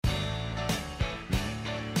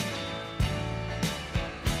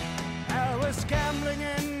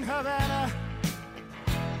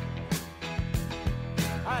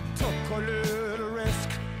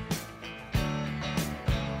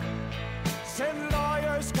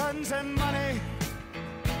guns and money.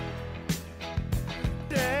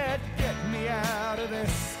 Dad, get me out of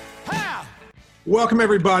this. Ha! Welcome,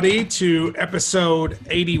 everybody, to episode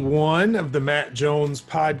 81 of the Matt Jones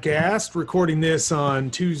podcast. Recording this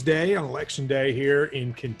on Tuesday, on Election Day here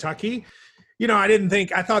in Kentucky. You know,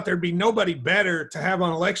 I thought there'd be nobody better to have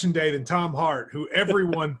on Election Day than Tom Hart, who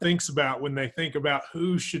everyone thinks about when they think about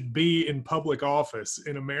who should be in public office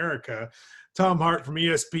in America. Tom Hart from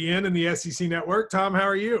ESPN and the SEC Network. Tom, how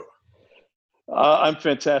are you? I'm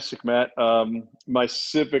fantastic, Matt. My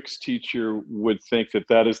civics teacher would think that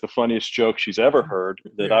that is the funniest joke she's ever heard,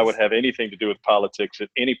 that Yes. I would have anything to do with politics at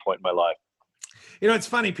any point in my life. You know, it's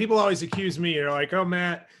funny. People always accuse me. They're like, oh,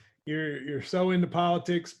 Matt, you're so into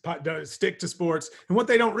politics, stick to sports. And what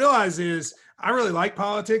they don't realize is I really like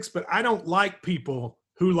politics, but I don't like people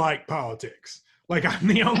who like politics. Like, I'm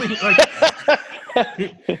the only,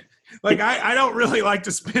 I don't really like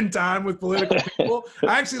to spend time with political people.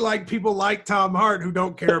 I actually like people like Tom Hart who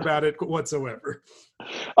don't care about it whatsoever.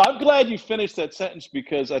 I'm glad you finished that sentence,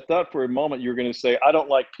 because I thought for a moment you were going to say, I don't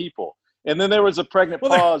like people. And then there was a pregnant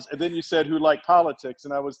pause, and then you said, who like politics?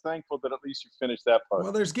 And I was thankful that at least you finished that part.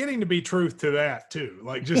 Well, there's getting to be truth to that, too.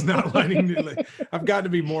 Like, just not letting I've got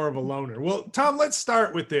to be more of a loner. Well, Tom, let's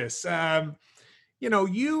start with this. You know,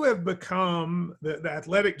 you have become, the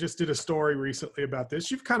Athletic just did a story recently about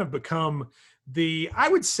this. You've kind of become I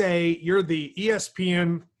would say you're the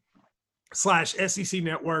ESPN/SEC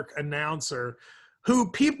Network announcer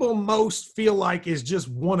who people most feel like is just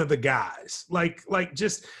one of the guys. I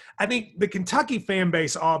think the Kentucky fan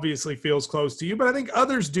base obviously feels close to you, but I think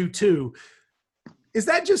others do too. Is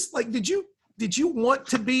that just like, did you want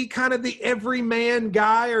to be kind of the everyman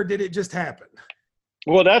guy, or did it just happen?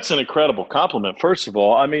 Well, that's an incredible compliment, first of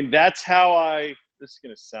all. I mean, that's how this is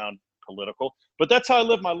going to sound political, but that's how I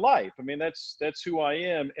live my life. I mean, that's who I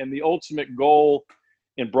am. And the ultimate goal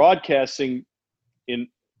in broadcasting, in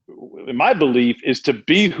my belief, is to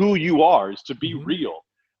be who you are, is to be real.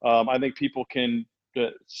 I think people can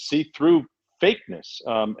see through fakeness.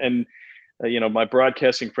 You know, my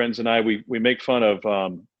broadcasting friends and I, we make fun of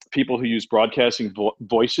people who use broadcasting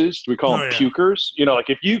voices. We call them pukers. You know, like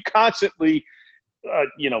if you constantly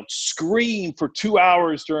scream for 2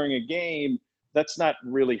 hours during a game, that's not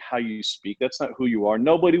really how you speak. That's not who you are.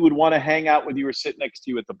 Nobody would want to hang out with you or sit next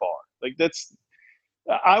to you at the bar.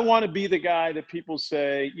 I want to be the guy that people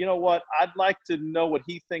say, you know what, I'd like to know what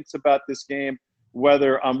he thinks about this game,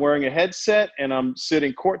 whether I'm wearing a headset and I'm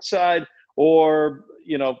sitting courtside, or,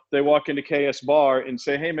 you know, they walk into KS Bar and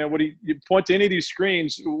say, hey man, you point to any of these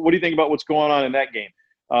screens, what do you think about what's going on in that game?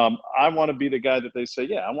 I want to be the guy that they say,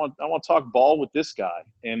 yeah, I want to talk ball with this guy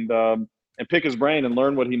and pick his brain and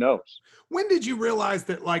learn what he knows. When did you realize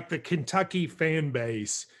that, like, the Kentucky fan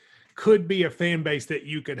base could be a fan base that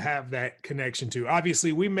you could have that connection to?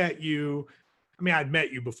 Obviously, we met you. I mean, I'd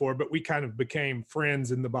met you before, but we kind of became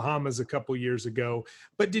friends in the Bahamas a couple years ago.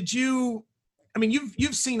 But you've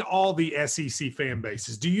seen all the SEC fan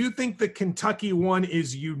bases. Do you think the Kentucky one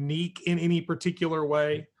is unique in any particular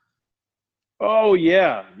way? Oh,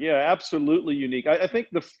 yeah, absolutely unique. I think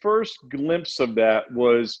the first glimpse of that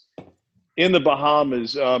was in the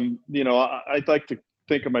Bahamas. You know, I'd like to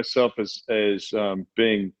think of myself as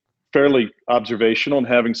being fairly observational and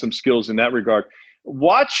having some skills in that regard.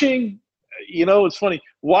 Watching, you know, it's funny,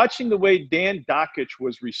 watching the way Dan Dakich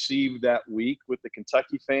was received that week with the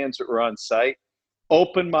Kentucky fans that were on site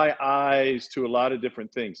opened my eyes to a lot of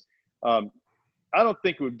different things. I don't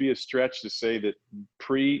think it would be a stretch to say that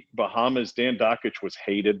pre-Bahamas, Dan Dakich was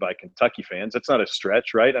hated by Kentucky fans. That's not a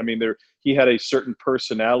stretch, right? I mean, he had a certain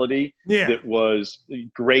personality that was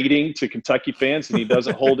grating to Kentucky fans, and he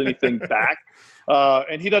doesn't hold anything back.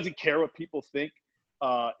 And he doesn't care what people think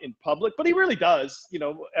in public, but he really does. You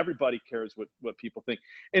know, everybody cares what people think.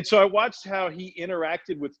 And so I watched how he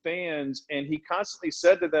interacted with fans, and he constantly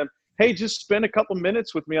said to them, hey, just spend a couple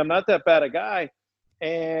minutes with me. I'm not that bad a guy.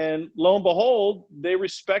 And lo and behold, they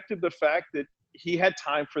respected the fact that he had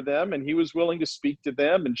time for them and he was willing to speak to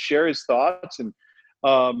them and share his thoughts. And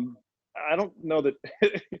I don't know that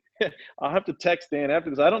I'll have to text Dan after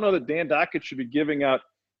this. I don't know that Dan Dakich should be giving out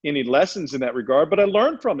any lessons in that regard, but I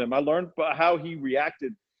learned from him. I learned how he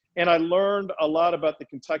reacted, and I learned a lot about the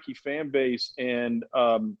Kentucky fan base and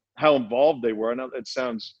how involved they were. I know that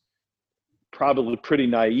sounds probably pretty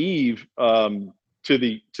naive to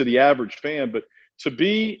the average fan, but to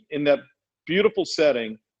be in that beautiful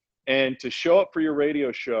setting and to show up for your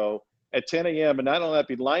radio show at 10 a.m. and not only that,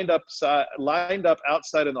 be lined up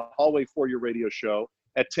outside in the hallway for your radio show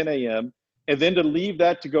at 10 a.m. And then to leave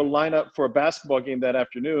that to go line up for a basketball game that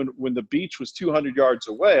afternoon when the beach was 200 yards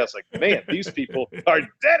away, I was like, man, these people are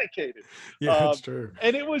dedicated. Yeah, that's true.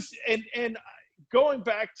 And it was, and going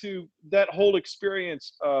back to that whole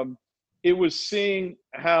experience, it was seeing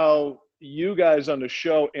how you guys on the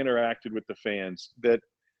show interacted with the fans, that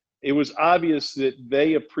it was obvious that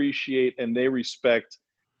they appreciate and they respect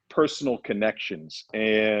personal connections.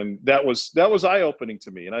 And that was eye-opening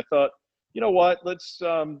to me. And I thought, you know what,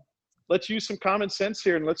 let's use some common sense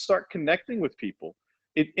here and let's start connecting with people.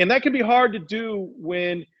 And that can be hard to do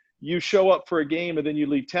when you show up for a game and then you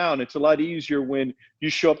leave town. It's a lot easier when you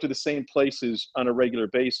show up to the same places on a regular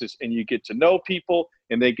basis and you get to know people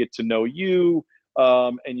and they get to know you,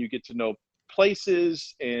 and you get to know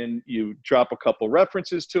places and you drop a couple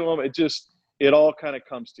references to them. It all kind of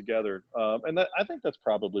comes together. And I think that's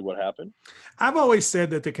probably what happened. I've always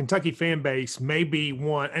said that the Kentucky fan base may be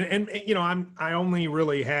one, and you know, I only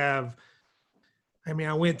really have, I mean,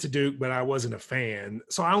 I went to Duke, but I wasn't a fan.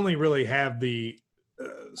 So I only really have the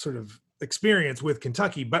sort of experience with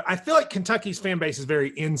Kentucky, but I feel like Kentucky's fan base is very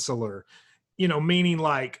insular, you know, meaning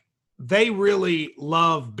like they really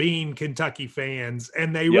love being Kentucky fans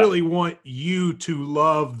and they really want you to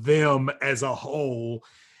love them as a whole.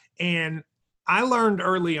 And I learned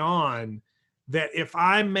early on that if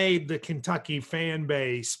I made the Kentucky fan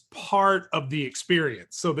base part of the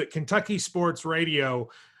experience, so that Kentucky Sports Radio,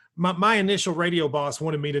 my initial radio boss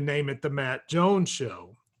wanted me to name it the Matt Jones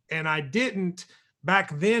Show. And I didn't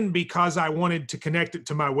back then because I wanted to connect it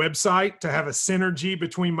to my website, to have a synergy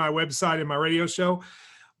between my website and my radio show.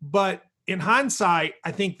 But in hindsight,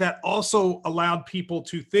 I think that also allowed people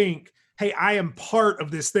to think, hey, I am part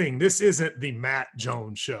of this thing. This isn't the Matt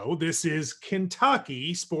Jones Show. This is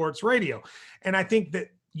Kentucky Sports Radio. And I think that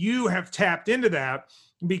you have tapped into that,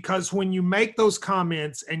 because when you make those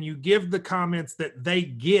comments and you give the comments that they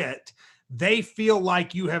get, they feel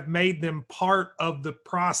like you have made them part of the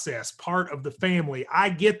process, part of the family. I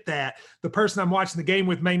get that. The person I'm watching the game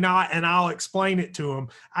with may not, and I'll explain it to them.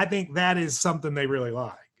 I think that is something they really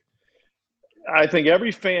like. I think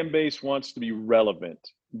every fan base wants to be relevant.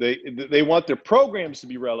 They want their programs to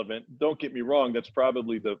be relevant. Don't get me wrong, that's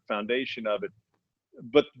probably the foundation of it.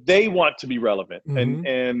 But they want to be relevant. Mm-hmm.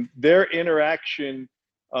 And their interaction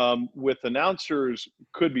with announcers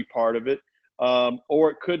could be part of it.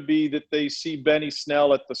 Or it could be that they see Benny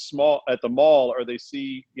Snell at the mall, or they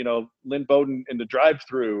see, you know, Lynn Bowden in the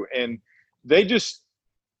drive-through, and they just,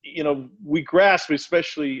 you know, we grasp,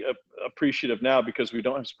 especially appreciative now because we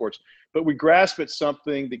don't have sports, but we grasp at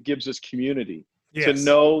something that gives us community. Yes. To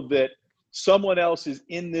know that someone else is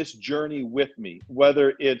in this journey with me,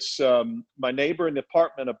 whether it's my neighbor in the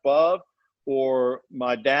apartment above, or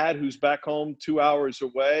my dad who's back home 2 hours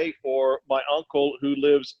away, or my uncle who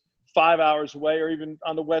lives 5 hours away, or even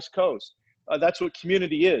on the West Coast. That's what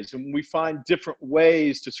community is. And we find different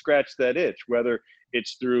ways to scratch that itch, whether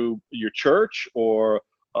it's through your church, or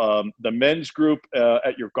the men's group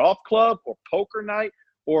at your golf club, or poker night,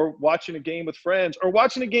 or watching a game with friends, or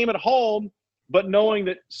watching a game at home, but knowing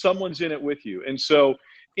that someone's in it with you. And so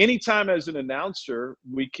anytime as an announcer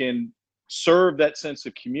we can serve that sense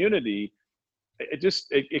of community,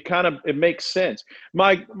 it makes sense.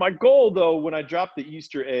 My goal, though, when I dropped the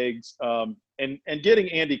Easter eggs, and getting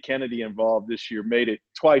Andy Kennedy involved this year made it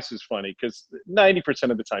twice as funny, because 90%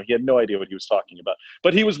 of the time he had no idea what he was talking about,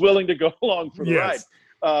 but he was willing to go along for the ride.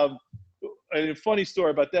 And a funny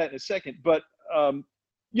story about that in a second. But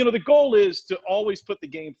you know, the goal is to always put the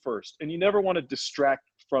game first, and you never want to distract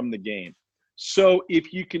from the game. So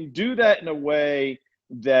if you can do that in a way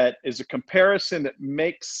that is a comparison that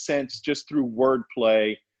makes sense just through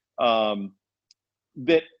wordplay,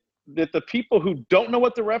 that the people who don't know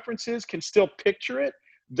what the reference is can still picture it,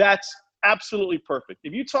 that's absolutely perfect.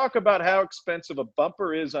 If you talk about how expensive a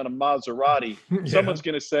bumper is on a Maserati, someone's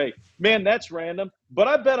going to say, man, that's random, but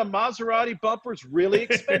I bet a Maserati bumper is really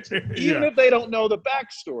expensive, even if they don't know the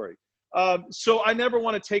backstory. So I never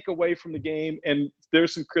want to take away from the game. And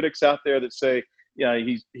there's some critics out there that say, yeah,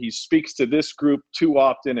 he speaks to this group too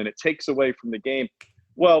often and it takes away from the game.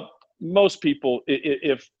 Well, most people,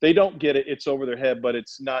 if they don't get it, it's over their head, but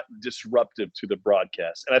it's not disruptive to the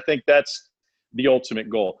broadcast. And I think that's the ultimate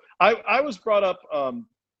goal. I was brought up,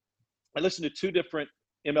 I listened to two different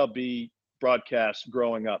MLB broadcasts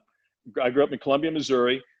growing up. I grew up in Columbia,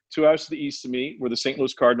 Missouri. 2 hours to the east of me were the St.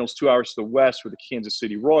 Louis Cardinals. 2 hours to the west were the Kansas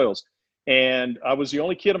City Royals. And I was the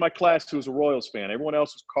only kid in my class who was a Royals fan. Everyone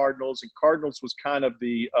else was Cardinals, and Cardinals was kind of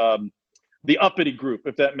the uppity group,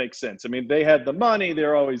 if that makes sense. I mean, they had the money.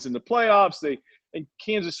 They're always in the playoffs. And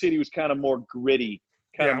Kansas City was kind of more gritty,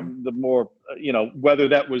 kind of the more, whether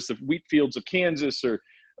that was the wheat fields of Kansas or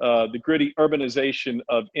the gritty urbanization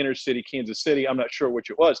of inner city Kansas City. I'm not sure which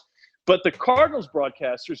it was. But the Cardinals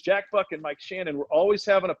broadcasters, Jack Buck and Mike Shannon, were always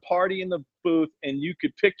having a party in the booth, and you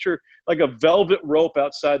could picture like a velvet rope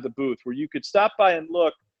outside the booth where you could stop by and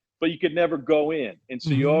look, but you could never go in. And so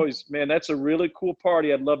you always, man, that's a really cool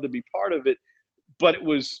party. I'd love to be part of it. But it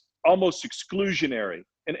was almost exclusionary.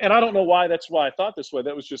 And I don't know why that's why I thought this way.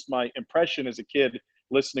 That was just my impression as a kid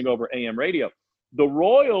listening over AM radio. The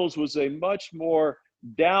Royals was a much more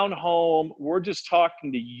down home. We're just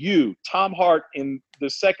talking to you, Tom Hart, in the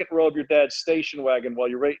second row of your dad's station wagon while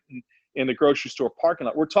you're waiting in the grocery store parking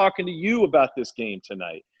lot. We're talking to you about this game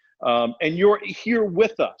tonight. And you're here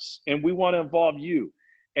with us, and we want to involve you.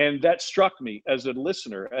 And that struck me as a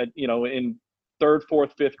listener at, in third,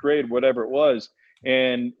 fourth, fifth grade, whatever it was.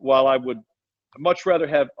 And while I would much rather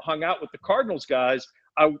have hung out with the Cardinals guys,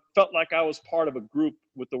 I felt like I was part of a group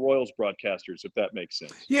with the Royals broadcasters, if that makes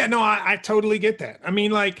sense. Yeah, no, I totally get that. I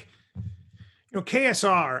mean, like,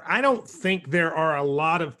 KSR, I don't think there are a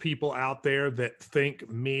lot of people out there that think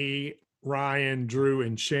me, Ryan, Drew,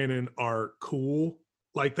 and Shannon are cool.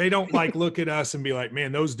 Like, they don't like look at us and be like,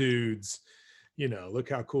 man, those dudes, look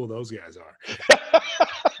how cool those guys are.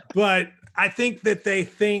 But I think that they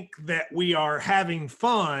think that we are having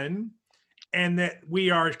fun and that we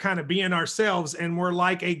are kind of being ourselves, and we're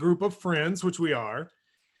like a group of friends, which we are.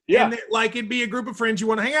 Yeah. And that, like, it'd be a group of friends you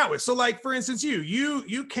want to hang out with. So, like, for instance,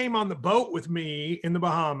 you came on the boat with me in the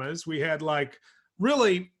Bahamas. We had, like,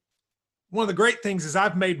 really one of the great things is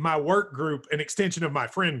I've made my work group an extension of my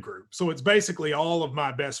friend group. So it's basically all of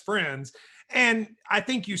my best friends. And I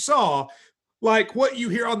think you saw, like, what you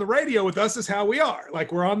hear on the radio with us is how we are.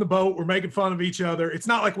 Like, we're on the boat, we're making fun of each other. It's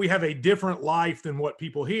not like we have a different life than what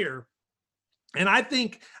people hear. And I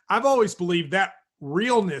think I've always believed that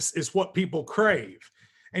realness is what people crave.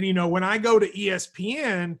 And, when I go to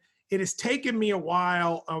ESPN, it has taken me a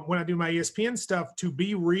while when I do my ESPN stuff to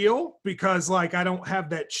be real, because, like, I don't have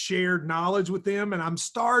that shared knowledge with them, and I'm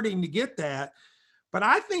starting to get that. But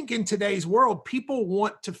I think in today's world, people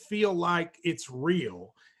want to feel like it's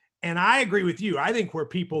real. And I agree with you. I think the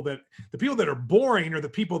people that are boring are the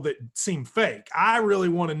people that seem fake. I really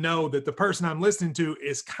want to know that the person I'm listening to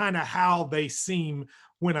is kind of how they seem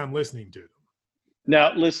when I'm listening to them.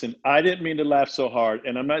 Now, listen, I didn't mean to laugh so hard,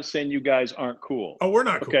 and I'm not saying you guys aren't cool. Oh, we're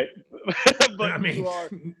not cool. Okay. But I mean,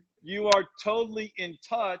 you are totally in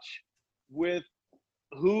touch with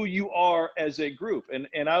who you are as a group. And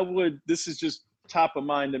this is just top of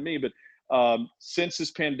mind to me, but since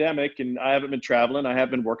this pandemic, and I haven't been traveling, I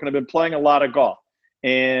have been working, I've been playing a lot of golf.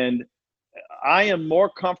 And I am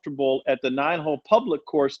more comfortable at the 9-hole public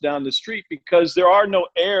course down the street because there are no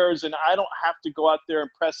airs, and I don't have to go out there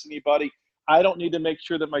and press anybody. I don't need to make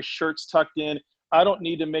sure that my shirt's tucked in. I don't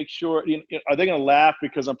need to make sure. Are they going to laugh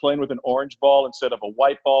because I'm playing with an orange ball instead of a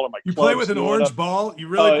white ball? Or my you play with an orange ball? You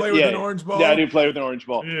really play with an orange ball? Yeah, I do play with an orange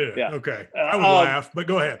ball. Yeah. Okay. I would laugh, but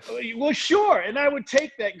go ahead. Well, sure, and I would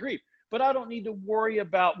take that grief, but I don't need to worry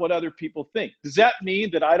about what other people think. Does that mean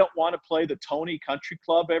that I don't want to play the Tony Country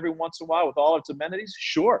Club every once in a while with all its amenities?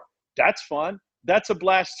 Sure, that's fun. That's a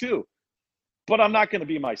blast too. But I'm not going to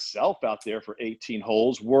be myself out there for 18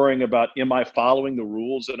 holes worrying about, am I following the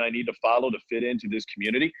rules that I need to follow to fit into this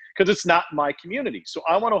community? Because it's not my community. So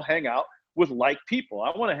I want to hang out with like people.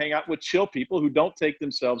 I want to hang out with chill people who don't take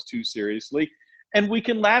themselves too seriously. And we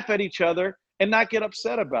can laugh at each other and not get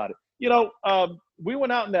upset about it. We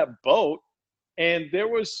went out in that boat, and there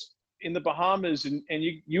was in the Bahamas, and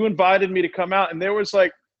you invited me to come out, and there was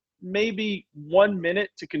like maybe 1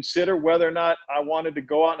 minute to consider whether or not I wanted to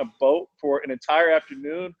go out in a boat for an entire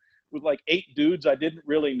afternoon with like 8 dudes I didn't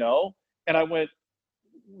really know. And I went,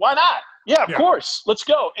 why not? Yeah, of course, let's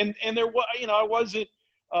go. And there was, I wasn't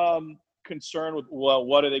concerned with, well,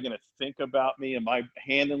 what are they going to think about me? Am I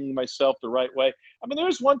handling myself the right way? I mean, there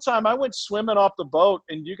was one time I went swimming off the boat,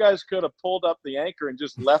 and you guys could have pulled up the anchor and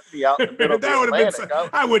just left me out in the middle of the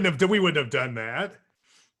Atlantic. We wouldn't have done that.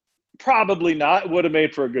 Probably not. It would have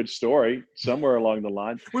made for a good story somewhere along the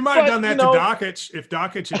line. We might have done that to Dockich if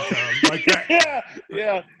Dockich had come like that.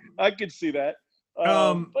 Yeah, I could see that. But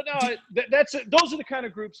no, those are the kind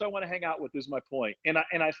of groups I want to hang out with. Is my point, and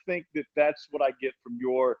I think that's what I get from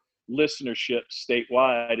your listenership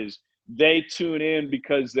statewide is they tune in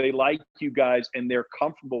because they like you guys and they're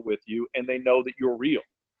comfortable with you and they know that you're real.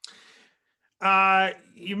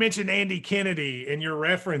 You mentioned Andy Kennedy and your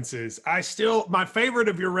references. My favorite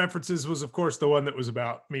of your references was, of course, the one that was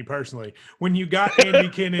about me personally. When you got Andy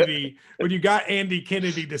Kennedy,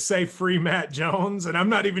 to say free Matt Jones, and I'm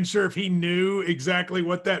not even sure if he knew exactly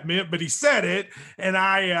what that meant, but he said it, and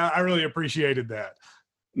I really appreciated that.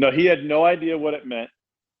 No, he had no idea what it meant.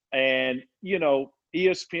 And,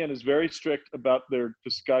 ESPN is very strict about their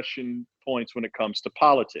discussion points when it comes to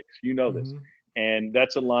politics. You know this. Mm-hmm. And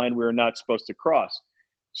that's a line we're not supposed to cross.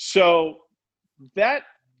 So that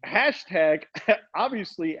hashtag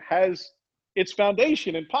obviously has its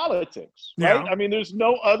foundation in politics, right? Yeah. I mean, there's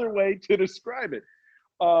no other way to describe it.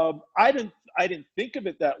 I didn't think of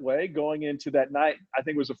it that way going into that night. I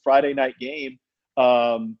think it was a Friday night game.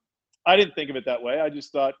 I didn't think of it that way. I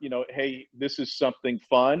just thought, hey, this is something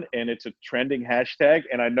fun and it's a trending hashtag.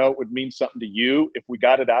 And I know it would mean something to you if we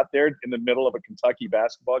got it out there in the middle of a Kentucky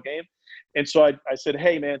basketball game. And so I said,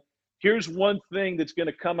 hey, man, here's one thing that's going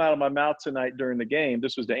to come out of my mouth tonight during the game.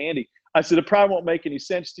 This was to Andy. I said, it probably won't make any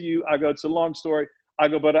sense to you. I go, it's a long story. I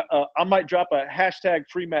go, but I might drop a hashtag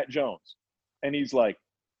free Matt Jones. And he's like,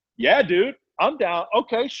 yeah, dude, I'm down.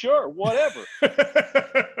 Okay, sure, whatever.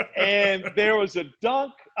 And there was a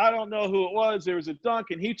dunk. I don't know who it was. There was a dunk,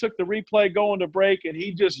 and he took the replay going to break, and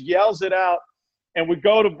he just yells it out. And we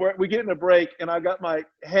get in a break, and I got my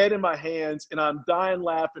head in my hands, and I'm dying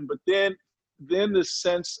laughing. But then this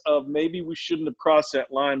sense of maybe we shouldn't have crossed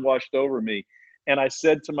that line washed over me. And I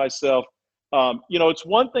said to myself, it's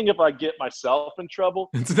one thing if I get myself in trouble.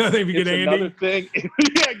 It's another thing if you get Andy. Another thing,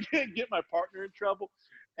 get my partner in trouble.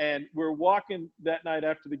 And we're walking that night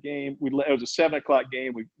after the game. It was a 7:00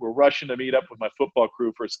 game. We're rushing to meet up with my football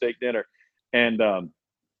crew for a steak dinner. And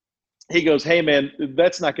he goes, hey, man,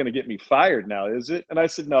 that's not going to get me fired now, is it? And I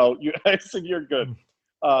said, no. I said, you're good.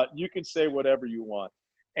 You can say whatever you want.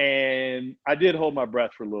 And I did hold my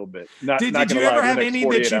breath for a little bit. Did you ever have any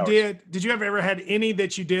that you did? Did you ever had any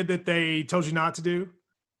that you did that they told you not to do?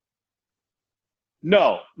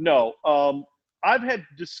 No. I've had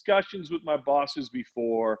discussions with my bosses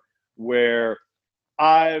before where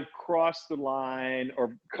I've crossed the line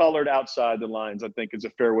or colored outside the lines, I think is a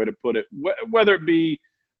fair way to put it. Whether it be,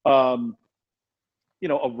 a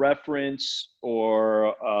reference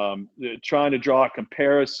or trying to draw a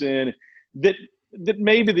comparison that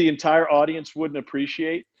maybe the entire audience wouldn't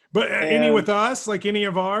appreciate. But any with us, like any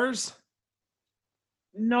of ours?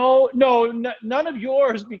 No, none of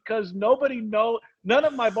yours, because none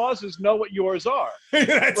of my bosses know what yours are.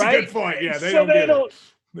 That's right? a good point. Yeah, they don't.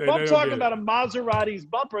 If I'm talking about a Maserati's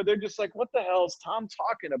bumper, they're just like, what the hell is Tom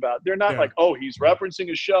talking about? They're not like, oh, he's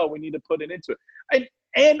referencing a show. We need to put it into it.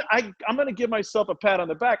 And I'm going to give myself a pat on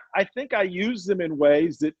the back. I think I use them in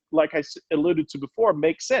ways that, like I alluded to before,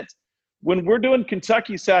 make sense. When we're doing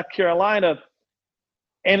Kentucky, South Carolina,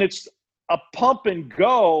 and it's a pump and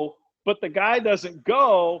go, but the guy doesn't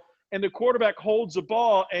go, and the quarterback holds the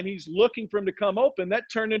ball, and he's looking for him to come open, that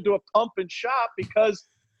turned into a pump and shot because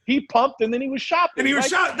he pumped and then he was shopping. And he was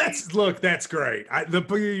shot. That's great.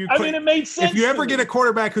 It made sense. If you ever get a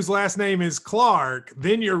quarterback whose last name is Clark,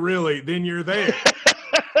 then you're there.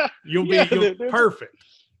 You'll be perfect.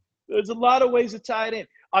 There's a lot of ways to tie it in.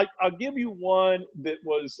 I'll give you one that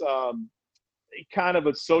was kind of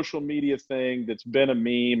a social media thing that's been a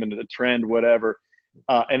meme and a trend, whatever.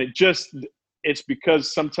 And it's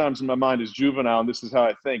because sometimes my mind is juvenile and this is how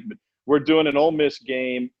I think. But we're doing an Ole Miss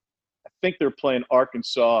game. I think they're playing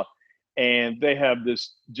Arkansas, and they have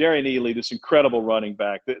this Jerry Neely, this incredible running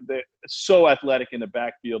back. They're so athletic in the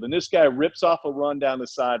backfield. And this guy rips off a run down the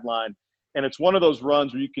sideline. And it's one of those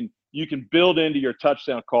runs where you can build into your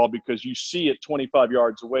touchdown call because you see it 25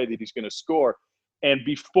 yards away that he's going to score. And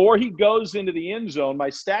before he goes into the end zone, my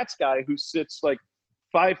stats guy, who sits like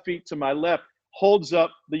 5 feet to my left, holds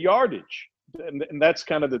up the yardage. And that's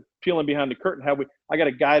kind of the peeling behind the curtain. I got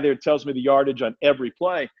a guy there that tells me the yardage on every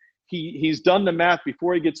play. He's done the math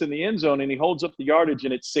before he gets in the end zone, and he holds up the yardage,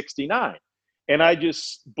 and it's 69. And I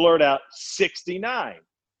just blurt out 69.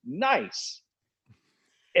 Nice.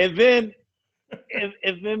 And then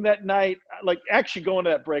that night, like actually going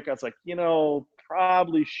to that break, I was like,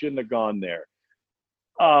 probably shouldn't have gone there.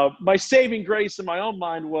 My saving grace in my own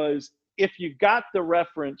mind was, if you got the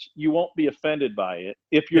reference, you won't be offended by it.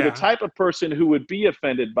 If you're the type of person who would be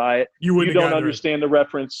offended by it, you don't understand the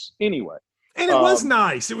reference anyway. And it was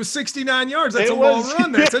nice. It was 69 yards. That's a long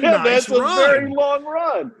run. That's a nice run. That's a very long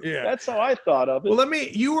run. Yeah. That's how I thought of it. Well,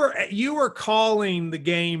 you were calling the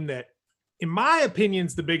game that, in my opinion,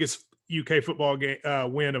 is the biggest UK football game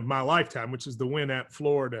win of my lifetime, which is the win at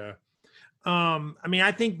Florida.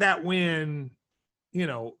 I think that win,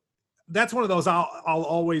 that's one of those I'll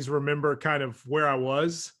always remember kind of where I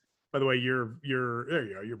was. By the way, you're there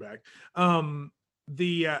you go, you're back.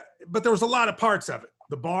 But there was a lot of parts of it.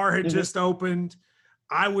 The bar had just opened.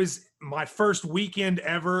 I was my first weekend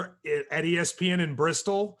ever at ESPN in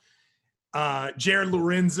Bristol. Jared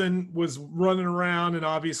Lorenzen was running around, and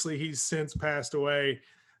obviously he's since passed away.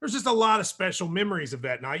 there's just a lot of special memories of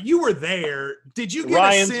that night. You were there. Did you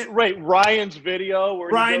get a sense? Ryan's video where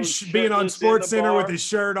Ryan he goes being on Sports Center with his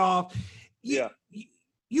shirt off. Yeah.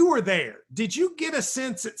 You were there. Did you get a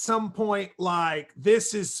sense at some point like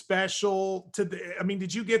this is special to the? I mean,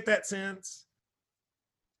 did you get that sense?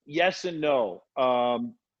 Yes and no. I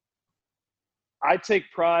take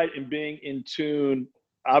pride in being in tune,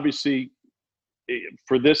 obviously,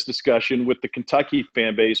 for this discussion with the Kentucky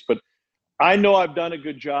fan base, but I know I've done a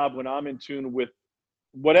good job when I'm in tune with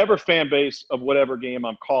whatever fan base of whatever game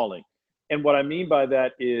I'm calling. And what I mean by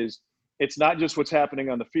that is it's not just what's happening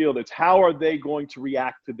on the field, it's how are they going to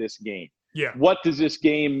react to this game? Yeah. What does this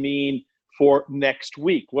game mean for next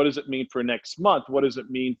week? What does it mean for next month? What does it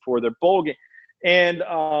mean for their bowl game? And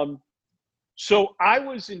so I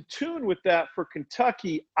was in tune with that for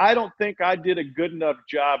Kentucky. I don't think I did a good enough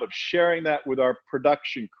job of sharing that with our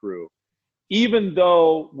production crew, even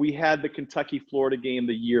though we had the Kentucky-Florida game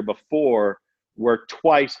the year before where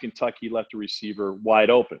twice Kentucky left a receiver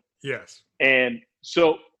wide open. Yes. And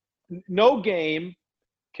so no game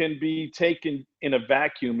can be taken in a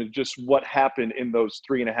vacuum of just what happened in those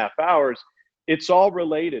 3.5 hours. It's all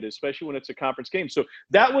related, especially when it's a conference game. So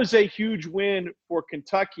that was a huge win for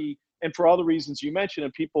Kentucky, and for all the reasons you mentioned,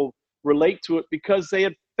 and people relate to it because they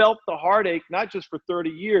had felt the heartache, not just for 30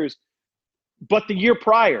 years, but the year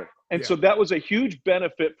prior. And so that was a huge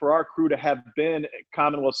benefit for our crew to have been at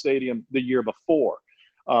Commonwealth Stadium the year before,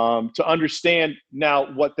 to understand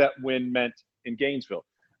now what that win meant in Gainesville.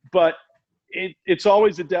 But it's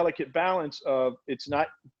always a delicate balance of it's not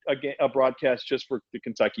a broadcast just for the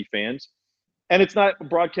Kentucky fans, and it's not a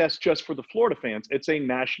broadcast just for the Florida fans. It's a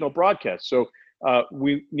national broadcast. So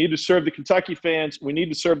we need to serve the Kentucky fans. We need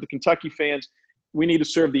to serve the Kentucky fans. We need to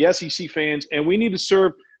serve the SEC fans, and we need to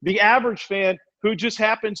serve the average fan who just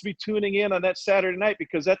happens to be tuning in on that Saturday night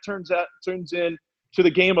because that turns in to the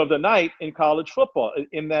game of the night in college football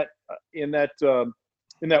in that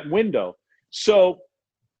window. So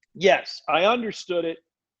yes, I understood it.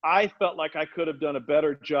 I felt like I could have done a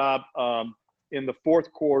better job in the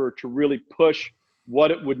fourth quarter to really push what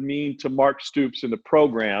it would mean to Mark Stoops in the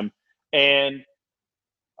program, and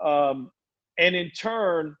in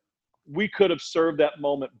turn, we could have served that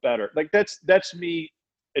moment better. Like that's me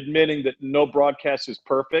admitting that no broadcast is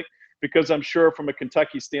perfect, because I'm sure from a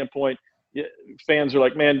Kentucky standpoint, fans are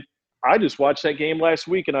like, man, I just watched that game last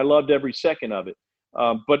week and I loved every second of it.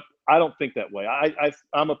 But I don't think that way.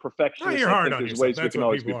 I'm a perfectionist. You're hard I think on there's yourself. ways we That's can what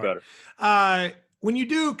always people be are. better. When you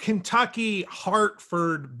do Kentucky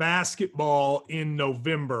Hartford basketball in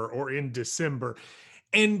November or in December,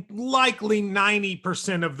 and likely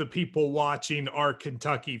 90% of the people watching are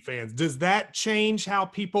Kentucky fans, does that change how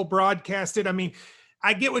people broadcast it? I mean,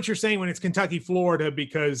 I get what you're saying when it's Kentucky, Florida,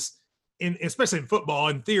 because especially in football,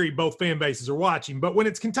 in theory, both fan bases are watching. But when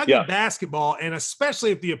it's Kentucky basketball, and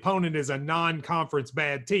especially if the opponent is a non-conference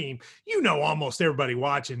bad team, almost everybody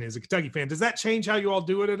watching is a Kentucky fan. Does that change how you all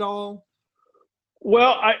do it at all?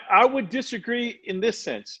 Well, I would disagree in this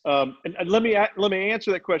sense. And let me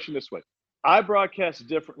answer that question this way. I broadcast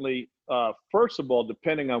differently, first of all,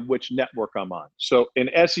 depending on which network I'm on. So an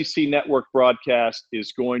SEC network broadcast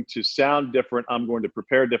is going to sound different. I'm going to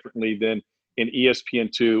prepare differently than an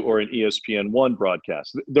ESPN2 or an ESPN1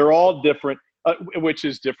 broadcast. They're all different, which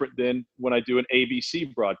is different than when I do an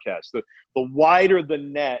ABC broadcast. The wider the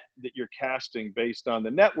net that you're casting based on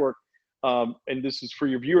the network, and this is for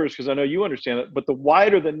your viewers because I know you understand it, but the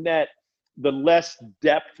wider the net, the less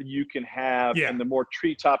depth you can have and the more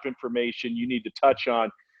treetop information you need to touch on,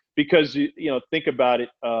 because think about it.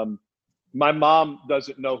 My mom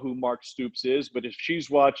doesn't know who Mark Stoops is, but if she's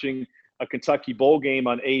watching a Kentucky bowl game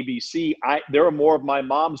on ABC, there are more of my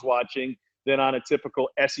moms watching than on a typical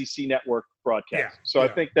SEC network broadcast. I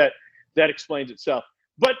think that explains itself.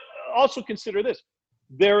 But also consider this.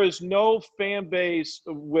 There is no fan base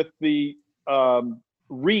with the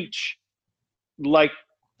reach like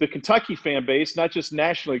the Kentucky fan base, not just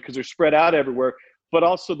nationally because they're spread out everywhere, but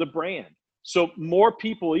also the brand. So more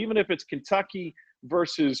people, even if it's Kentucky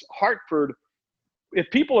versus Hartford, if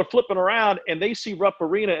people are flipping around and they see Rupp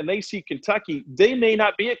Arena and they see Kentucky, they may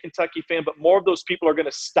not be a Kentucky fan, but more of those people are going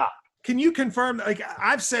to stop. Can you confirm, like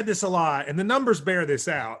I've said this a lot and the numbers bear this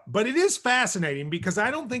out, but it is fascinating because I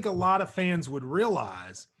don't think a lot of fans would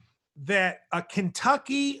realize that a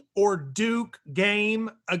Kentucky or Duke game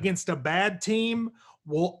against a bad team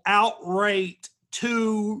will outrate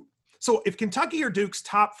two. So if Kentucky or Duke's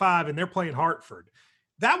top 5 and they're playing Hartford,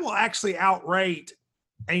 that will actually outrate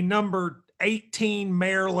a number 18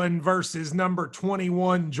 Maryland versus number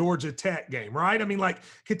 21 Georgia Tech game, right? I mean, like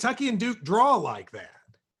Kentucky and Duke draw like that.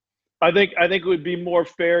 I think it would be more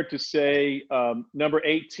fair to say number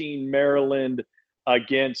 18 Maryland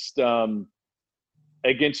against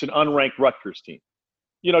against an unranked Rutgers team.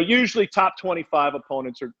 Usually top 25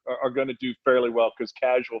 opponents are going to do fairly well because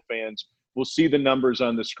casual fans will see the numbers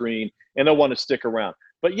on the screen and they'll want to stick around.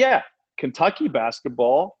 But yeah, Kentucky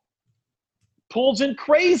basketball pulls in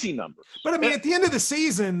crazy numbers. But I mean, at the end of the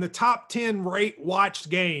season, the top 10 watched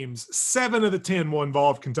games, 7 of the 10 will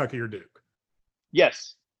involve Kentucky or Duke.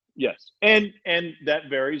 Yes. And that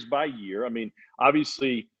varies by year. I mean,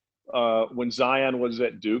 obviously, when Zion was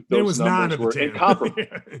at Duke, those numbers were incomparable.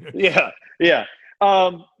 Yeah.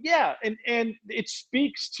 And it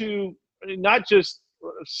speaks to not just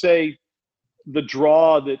say the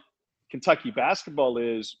draw that Kentucky basketball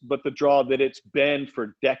is, but the draw that it's been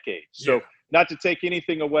for decades. So not to take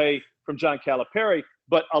anything away from John Calipari,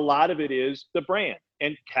 but a lot of it is the brand.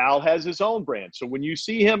 And Cal has his own brand. So when you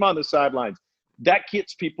see him on the sidelines, that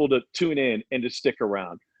gets people to tune in and to stick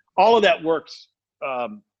around. All of that works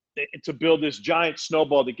to build this giant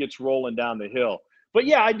snowball that gets rolling down the hill. But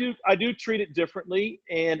yeah, I do treat it differently,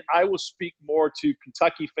 and I will speak more to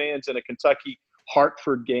Kentucky fans in a Kentucky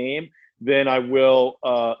Hartford game than I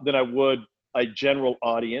would a general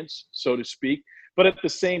audience, so to speak. But at the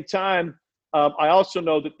same time, I also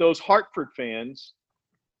know that those Hartford fans,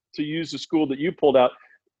 to use the school that you pulled out,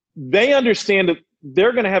 they understand that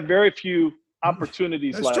they're going to have very few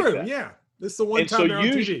opportunities like that. That's true. Yeah, this is the one time they're on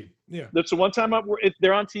TV. Yeah, that's the one time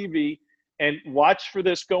they're on TV. And watch for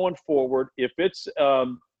this going forward. If it's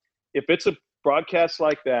a broadcast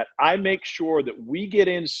like that, I make sure that we get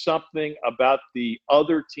in something about the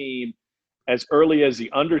other team as early as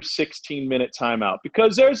the under 16-minute timeout,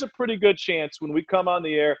 because there's a pretty good chance when we come on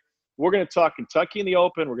the air, we're going to talk Kentucky in the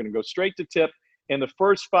open. We're going to go straight to tip, and the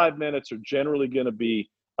first 5 minutes are generally going to be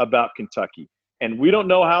about Kentucky. And we don't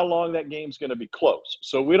know how long that game's going to be close.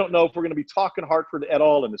 So we don't know if we're going to be talking Hartford at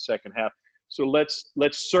all in the second half. So let's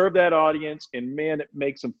serve that audience, and man, it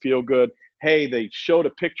makes them feel good. Hey, they showed a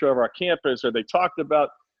picture of our campus, or they talked about,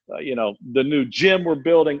 the new gym we're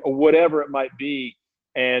building, or whatever it might be,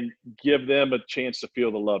 and give them a chance to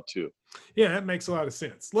feel the love too. Yeah, that makes a lot of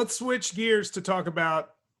sense. Let's switch gears to talk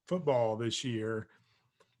about football this year.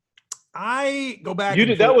 I go back.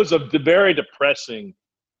 That was a very depressing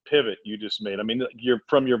pivot you just made. I mean,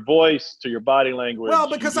 from your voice to your body language. Well,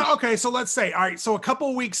 because so let's say, all right, so a couple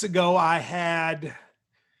of weeks ago I had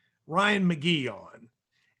Ryan McGee on,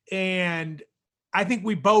 and I think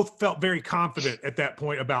we both felt very confident at that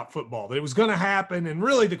point about football, that it was going to happen. And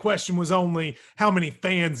really the question was only how many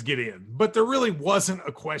fans get in, but there really wasn't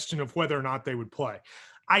a question of whether or not they would play.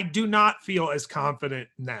 I do not feel as confident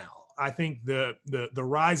now. I think the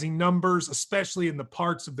rising numbers, especially in the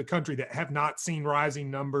parts of the country that have not seen rising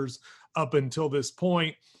numbers up until this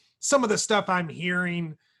point, some of the stuff I'm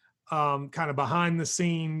hearing kind of behind the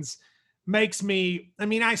scenes makes me,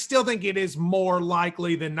 I still think it is more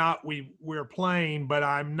likely than not we're playing, but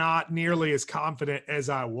I'm not nearly as confident as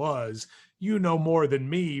I was. You know more than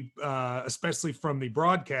me, especially from the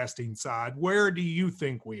broadcasting side. Where do you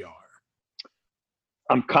think we are?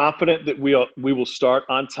 I'm confident that we will start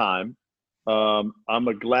on time. I'm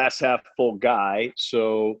a glass half full guy,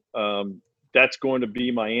 so that's going to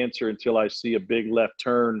be my answer until I see a big left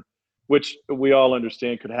turn, which we all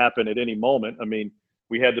understand could happen at any moment. I mean,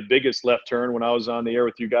 we had the biggest left turn when I was on the air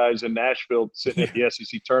with you guys in Nashville, sitting at the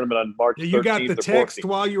SEC tournament on March 13th. You got the text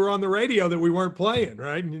while you were on the radio that we weren't playing,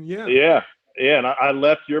 right? Yeah. And I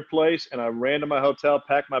left your place and I ran to my hotel,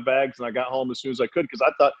 packed my bags, and I got home as soon as I could because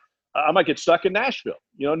I thought I might get stuck in Nashville.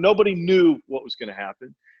 Nobody knew what was going to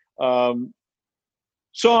happen.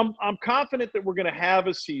 So I'm confident that we're going to have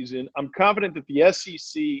a season. I'm confident that the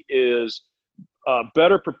SEC is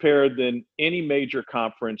better prepared than any major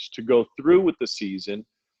conference to go through with the season.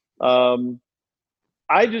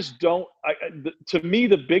 I just don't. To me,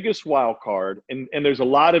 the biggest wild card, and there's a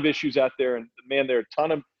lot of issues out there, and man, there are a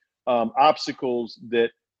ton of obstacles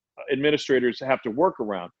that administrators have to work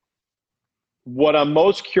around. What I'm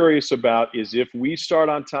most curious about is if we start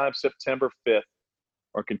on time September 5th,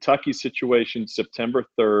 or Kentucky situation September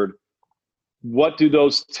 3rd, what do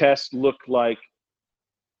those tests look like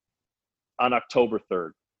on October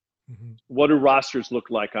 3rd? Mm-hmm. What do rosters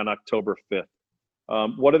look like on October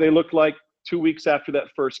 5th? What do they look like 2 weeks after that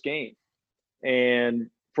first game? And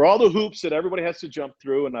for all the hoops that everybody has to jump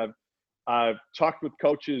through, and I've talked with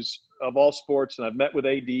coaches of all sports, and I've met with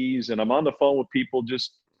ADs, and I'm on the phone with people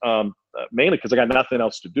just mainly because I got nothing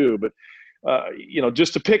else to do, but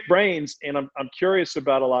just to pick brains. And I'm curious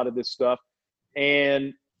about a lot of this stuff.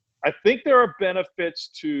 And I think there are benefits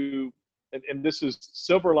to, and this is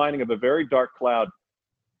silver lining of a very dark cloud.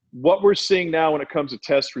 what we're seeing now when it comes to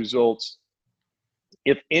test results,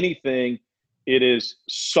 if anything, it is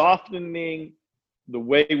softening the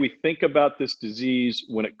way we think about this disease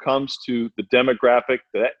when it comes to the demographic,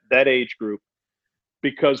 that age group,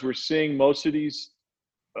 because we're seeing most of these,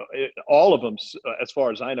 all of them, as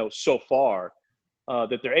far as I know so far,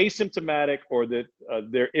 that they're asymptomatic or that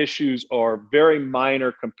their issues are very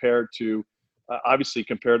minor compared to, obviously,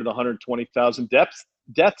 compared to the 120,000 deaths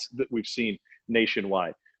that we've seen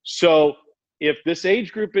nationwide. So if this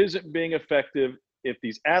age group isn't being effective, if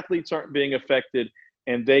these athletes aren't being affected,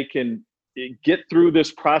 and they can get through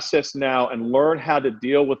this process now and learn how to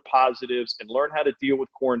deal with positives and learn how to deal with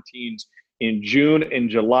quarantines in June and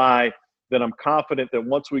July, then I'm confident that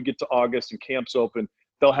once we get to August and camps open,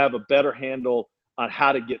 they'll have a better handle on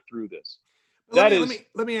how to get through this. Let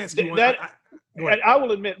me ask you one. I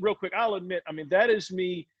will admit real quick. I mean, that is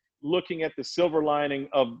me looking at the silver lining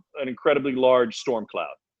of an incredibly large storm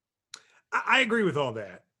cloud. I agree with all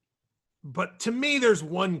that. But to me, there's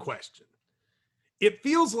one question. It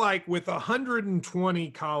feels like with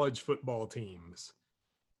 120 college football teams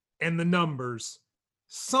and the numbers,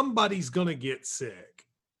 somebody's going to get sick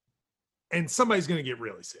and somebody's going to get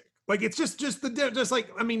really sick. Like, it's just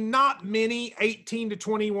like, I mean, not many 18 to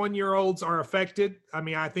 21-year-olds are affected. I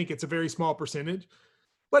mean, I think it's a very small percentage,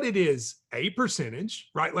 but it is a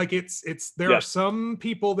percentage, right? Like there are some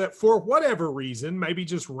people that for whatever reason, maybe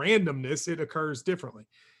just randomness, it occurs differently.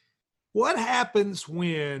 What happens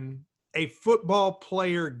when a football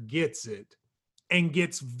player gets it and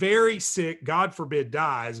gets very sick, God forbid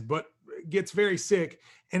dies, but gets very sick,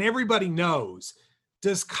 and everybody knows?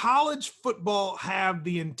 Does college football have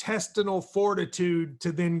the intestinal fortitude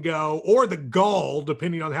to then go, or the gall,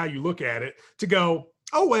 depending on how you look at it, to go,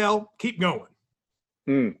 oh, well, keep going?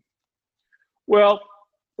 Well,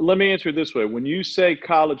 let me answer it this way. When you say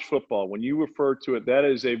college football, when you refer to it, that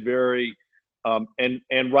is a very,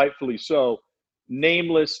 and rightfully so,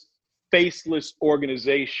 nameless, faceless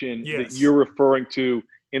organization that you're referring to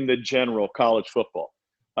in the general college football.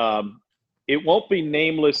 It won't be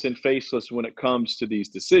nameless and faceless when it comes to these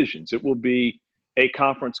decisions. It will be a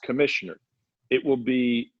conference commissioner. It will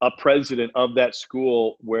be a president of that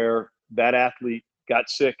school where that athlete got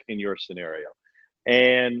sick in your scenario.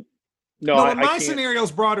 And my scenario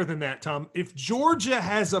is broader than that, Tom. If Georgia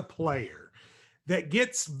has a player that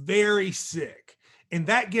gets very sick and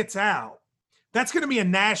that gets out, that's going to be a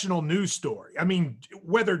national news story. I mean,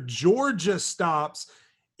 whether Georgia stops,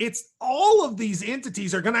 it's all of these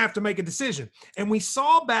entities are going to have to make a decision. And we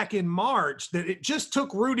saw back in March that it just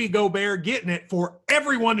took Rudy Gobert getting it for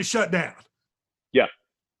everyone to shut down. Yeah.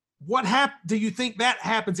 Do you think that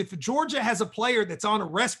happens? If Georgia has a player that's on a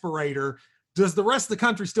respirator, does the rest of the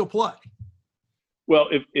country still play? Well,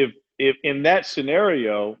 if in that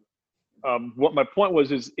scenario, what my point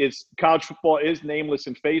was is college football is nameless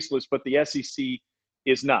and faceless, but the SEC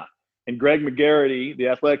is not. And Greg McGarity, the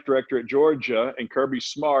athletic director at Georgia, and Kirby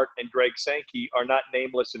Smart and Greg Sankey are not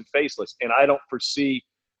nameless and faceless. And I don't foresee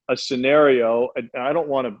a scenario, and I don't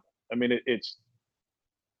want to, I mean, it's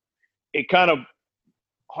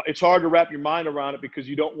hard to wrap your mind around it because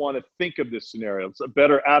you don't want to think of this scenario. It's a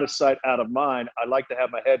better out of sight, out of mind. I like to have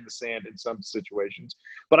my head in the sand in some situations,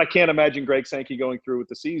 but I can't imagine Greg Sankey going through with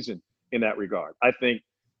the season in that regard. I think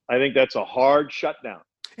that's a hard shutdown.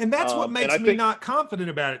 And that's what makes me not confident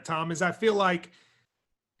about it, Tom, is I feel like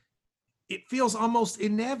it feels almost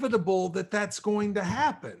inevitable that that's going to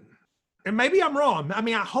happen. And maybe I'm wrong. I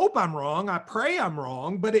mean, I hope I'm wrong. I pray I'm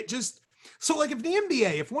wrong, but it just, so like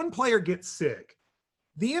if one player gets sick,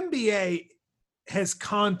 the NBA has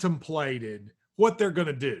contemplated what they're going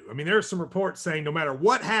to do. I mean, there are some reports saying no matter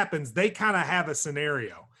what happens, they kind of have a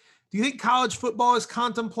scenario. Do you think college football is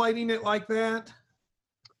contemplating it like that?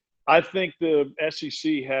 I think the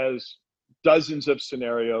SEC has dozens of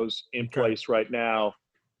scenarios in place right now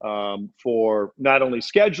for not only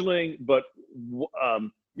scheduling, but,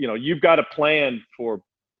 you've got a plan for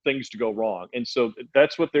things to go wrong. And so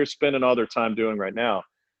that's what they're spending all their time doing right now.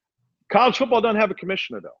 College football doesn't have a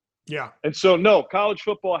commissioner, though. Yeah. And so, no, college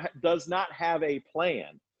football does not have a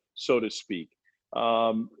plan, so to speak.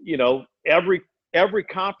 Every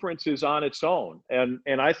conference is on its own.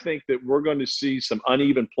 And I think that we're going to see some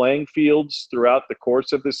uneven playing fields throughout the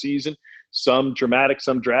course of the season, some dramatic,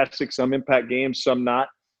 some drastic, some impact games, some not.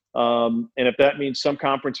 And if that means some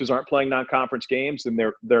conferences aren't playing non-conference games, then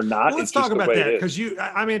they're not. Well, let's talk about that because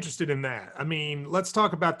I'm interested in that. I mean, let's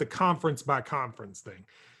talk about the conference by conference thing.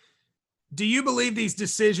 Do you believe these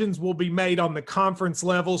decisions will be made on the conference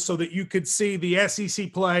level so that you could see the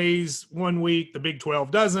SEC plays one week, the Big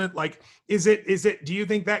 12 doesn't? Like, do you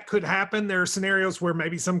think that could happen? There are scenarios where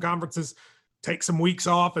maybe some conferences take some weeks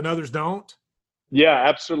off and others don't? Yeah,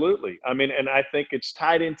 absolutely. I mean, and I think it's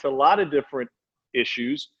tied into a lot of different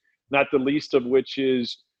issues, not the least of which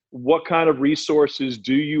is what kind of resources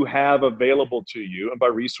do you have available to you? And by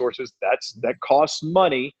resources, that costs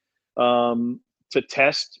money to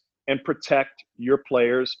test and protect your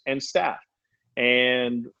players and staff.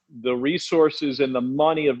 And the resources and the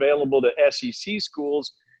money available to SEC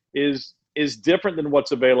schools is different than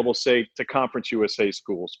what's available, say, to Conference USA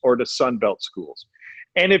schools or to Sun Belt schools.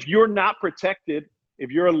 And if you're not protected, if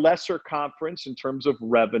you're a lesser conference in terms of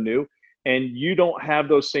revenue and you don't have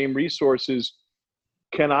those same resources,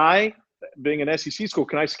 can I, being an SEC school,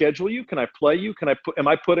 can I schedule you? Can I play you? Am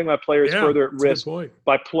I putting my players further at risk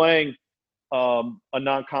by playing a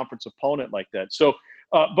non-conference opponent like that? So,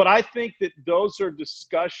 but I think that those are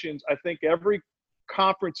discussions. I think every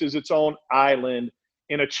conference is its own island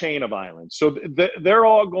in a chain of islands. So they're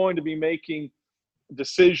all going to be making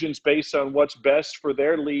decisions based on what's best for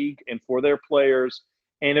their league and for their players.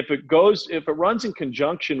 And if it runs in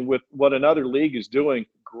conjunction with what another league is doing,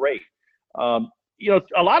 great. A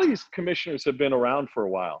lot of these commissioners have been around for a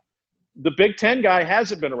while. The Big Ten guy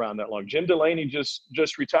hasn't been around that long. Jim Delaney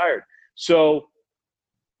just retired. So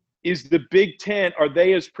is the Big Ten, are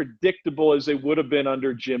they as predictable as they would have been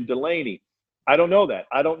under Jim Delaney? I don't know that.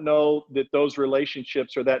 I don't know that those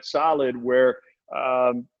relationships are that solid where,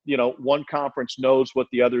 one conference knows what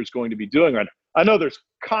the other is going to be doing right now. I know there's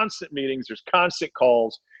constant meetings, there's constant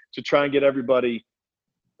calls to try and get everybody.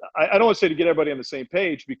 I don't want to say to get everybody on the same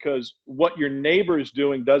page, because what your neighbor is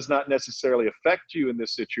doing does not necessarily affect you in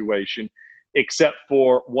this situation, except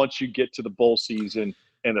for once you get to the bowl season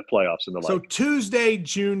and the playoffs and the like. So Tuesday,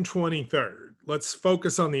 June 23rd. Let's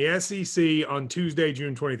focus on the SEC on Tuesday,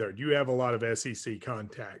 June 23rd. You have a lot of SEC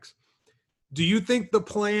contacts. Do you think the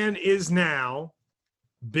plan is now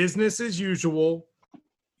business as usual?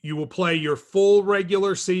 You will play your full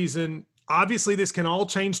regular season. Obviously, this can all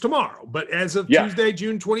change tomorrow, but as of Tuesday,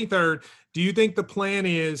 June 23rd, do you think the plan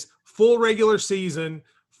is full regular season,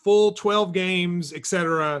 full 12 games, et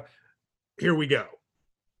cetera? Here we go.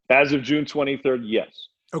 As of June 23rd, yes.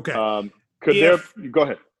 Okay. Go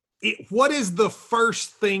ahead. What is the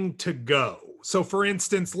first thing to go? So, for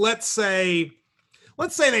instance, let's say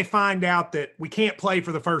they find out that we can't play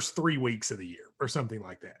for the first 3 weeks of the year or something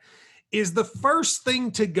like that. Is the first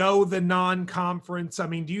thing to go the non-conference? I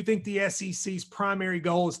mean, do you think the SEC's primary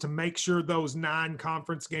goal is to make sure those 9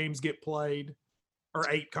 conference games get played, or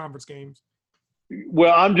 8 conference games?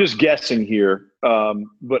 Well, I'm just guessing here,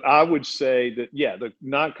 but I would say that, the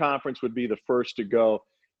non-conference would be the first to go.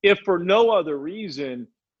 If for no other reason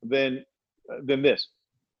than this.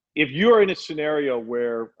 If you're in a scenario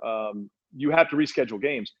where you have to reschedule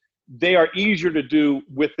games, they are easier to do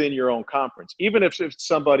within your own conference, even if it's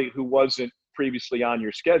somebody who wasn't previously on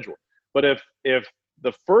your schedule. But if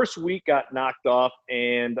the first week got knocked off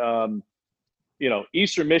and,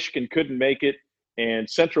 Eastern Michigan couldn't make it and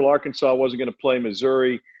Central Arkansas wasn't going to play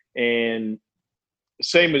Missouri, and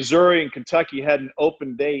say Missouri and Kentucky had an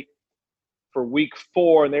open date for week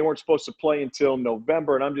 4 and they weren't supposed to play until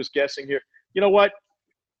November, and I'm just guessing here, you know what?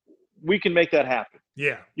 We can make that happen.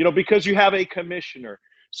 Yeah. Because you have a commissioner.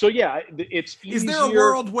 So it's easier. Is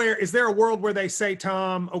there a world where they say,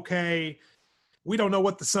 Tom, okay, we don't know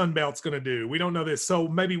what the Sun Belt's going to do. We don't know this. So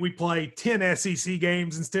maybe we play 10 SEC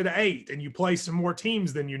games instead of 8 and you play some more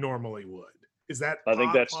teams than you normally would. Is that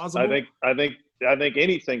possible? I think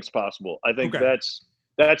anything's possible. I think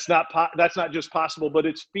that's not just possible, but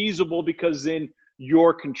it's feasible because then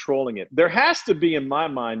you're controlling it. There has to be, in my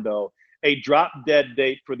mind, though, a drop-dead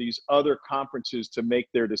date for these other conferences to make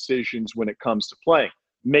their decisions when it comes to playing.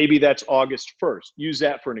 Maybe that's August 1st. Use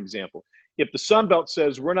that for an example. If the Sun Belt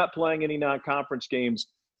says we're not playing any non-conference games,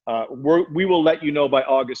 we will let you know by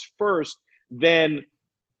August 1st, then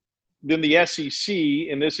the SEC,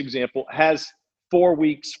 in this example, has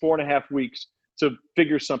 4.5 weeks to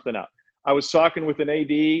figure something out. I was talking with an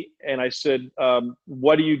AD, and I said,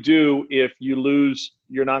 what do you do if you lose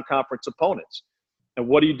your non-conference opponents? And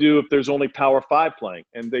what do you do if there's only Power 5 playing?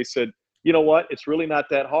 And they said, you know what? It's really not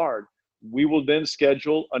that hard. We will then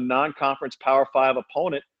schedule a non-conference Power 5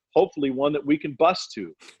 opponent, hopefully one that we can bust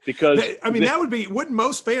to. Because wouldn't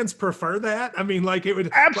most fans prefer that? I mean, like it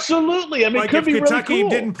would. Absolutely. I mean, it could be really cool. If Kentucky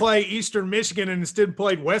didn't play Eastern Michigan and instead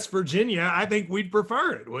played West Virginia, I think we'd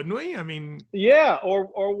prefer it, wouldn't we? I mean. Yeah.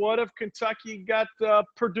 Or what if Kentucky got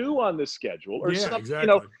Purdue on the schedule or something?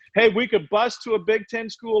 Exactly. Hey, we could bust to a Big Ten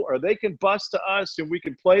school, or they can bust to us, and we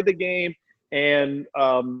can play the game. And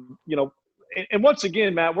and once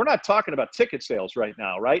again, Matt, we're not talking about ticket sales right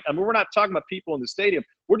now, right? I mean, we're not talking about people in the stadium.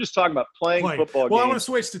 We're just talking about playing football games. I want to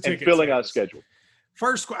switch to tickets and filling out a schedule.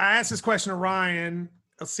 First, I asked this question to Ryan.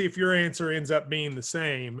 Let's see if your answer ends up being the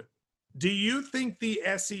same. Do you think the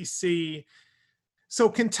SEC? So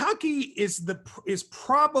Kentucky is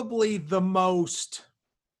probably the most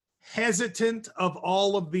hesitant of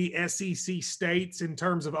all of the SEC states in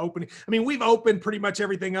terms of opening. I mean, we've opened pretty much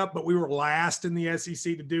everything up, but we were last in the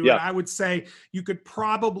SEC to do it. I would say you could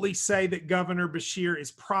probably say that Governor Bashir is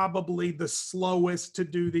probably the slowest to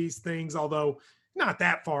do these things, although not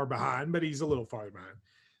that far behind, but he's a little far behind.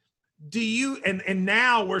 Do you, and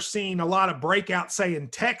now we're seeing a lot of breakout, say, in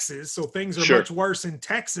Texas, so things are much worse in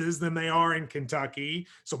Texas than they are in Kentucky,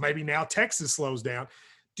 so maybe now Texas slows down.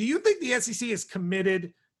 Do you think the SEC is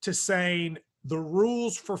committed to saying the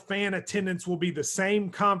rules for fan attendance will be the same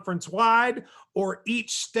conference-wide, or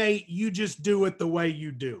each state you just do it the way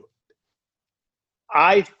you do it?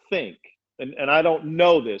 I think, and I don't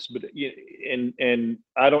know this, but and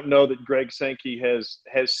I don't know that Greg Sankey has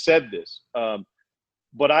said this,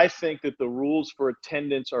 but I think that the rules for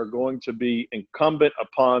attendance are going to be incumbent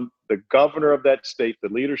upon the governor of that state, the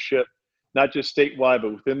leadership, not just statewide,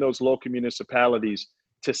 but within those local municipalities,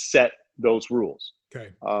 to set those rules. Okay.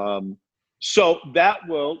 So that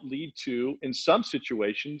will lead to, in some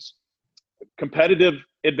situations, competitive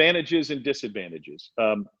advantages and disadvantages.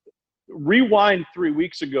 Rewind 3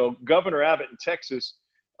 weeks ago, Governor Abbott in Texas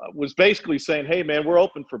was basically saying, hey, man, we're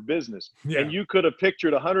open for business. Yeah. And you could have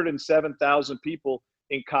pictured 107,000 people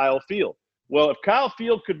in Kyle Field. Well, if Kyle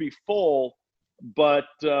Field could be full, but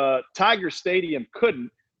Tiger Stadium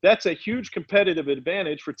couldn't, that's a huge competitive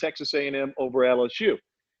advantage for Texas A&M over LSU.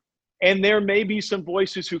 And there may be some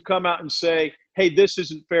voices who come out and say, hey, this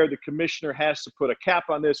isn't fair. The commissioner has to put a cap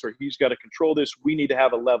on this, or he's got to control this. We need to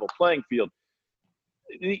have a level playing field.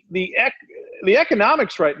 The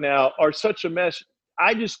economics right now are such a mess.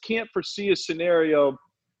 I just can't foresee a scenario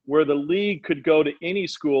where the league could go to any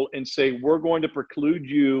school and say, we're going to preclude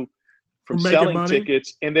you from selling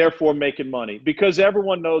tickets and therefore making money, because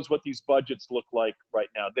everyone knows what these budgets look like right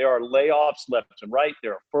now. There are layoffs left and right.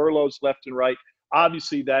 There are furloughs left and right.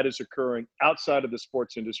 Obviously, that is occurring outside of the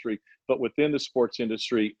sports industry, but within the sports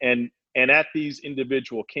industry and at these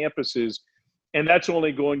individual campuses. And that's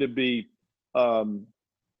only going to be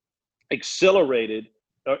accelerated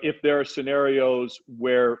if there are scenarios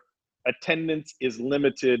where attendance is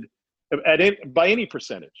limited by any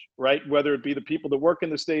percentage, right? Whether it be the people that work in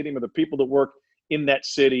the stadium or the people that work in that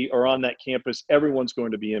city or on that campus, everyone's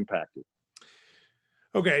going to be impacted.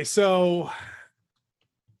 Okay, so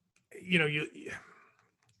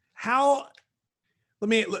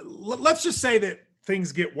let's just say that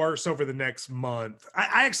things get worse over the next month.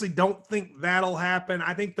 I actually don't think that'll happen.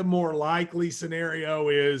 I think the more likely scenario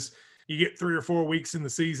is you get 3 or 4 weeks in the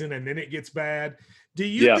season and then it gets bad. Do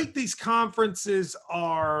you think these conferences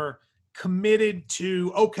are committed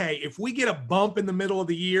to, okay, if we get a bump in the middle of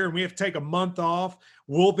the year and we have to take a month off,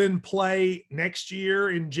 we'll then play next year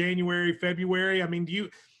in January, February? I mean, do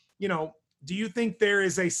you think there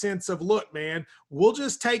is a sense of, look, man, we'll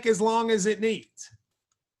just take as long as it needs?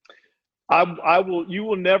 You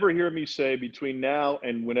will never hear me say, between now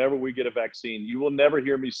and whenever we get a vaccine, you will never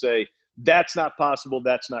hear me say, that's not possible,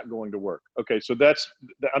 that's not going to work. Okay, so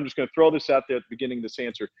I'm just going to throw this out there at the beginning of this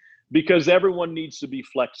answer, because everyone needs to be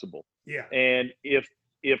flexible. Yeah. And if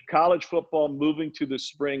college football moving to the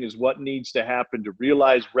spring is what needs to happen to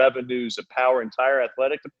realize revenues and power entire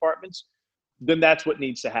athletic departments, then that's what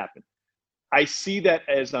needs to happen. I see that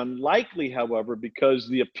as unlikely, however, because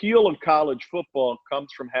the appeal of college football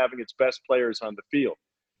comes from having its best players on the field.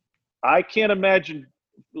 I can't imagine,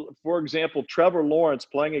 for example, Trevor Lawrence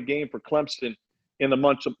playing a game for Clemson in the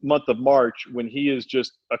month of March when he is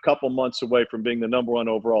just a couple months away from being the number 1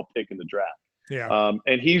 overall pick in the draft. Yeah.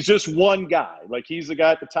 And he's just one guy. Like, he's the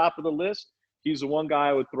guy at the top of the list. He's the one guy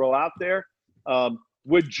I would throw out there.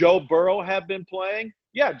 Would Joe Burrow have been playing?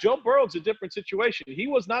 Yeah, Joe Burrow's a different situation. He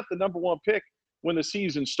was not the number 1 pick when the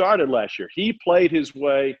season started last year. He played his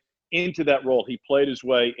way into that role. He played his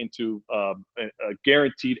way into a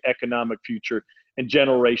guaranteed economic future and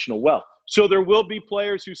generational wealth. So there will be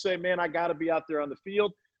players who say, man, I got to be out there on the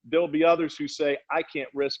field. There'll be others who say, I can't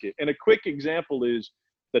risk it. And a quick example is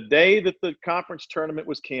the day that the conference tournament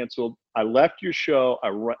was canceled, I left your show.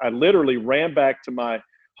 I literally ran back to my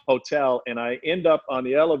hotel, and I end up on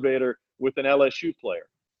the elevator with an LSU player.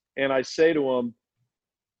 And I say to him,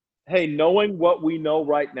 hey, knowing what we know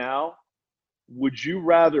right now, would you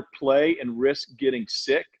rather play and risk getting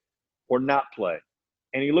sick or not play?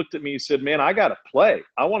 And he looked at me and said, man, I got to play.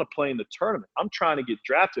 I want to play in the tournament. I'm trying to get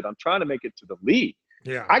drafted. I'm trying to make it to the league.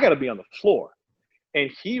 Yeah. I got to be on the floor.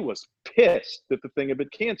 And he was pissed that the thing had been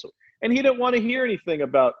canceled. And he didn't want to hear anything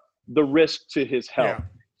about the risk to his health. Yeah.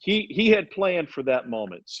 he had planned for that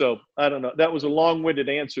moment. So I don't know. That was a long-winded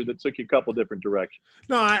answer that took you a couple different directions.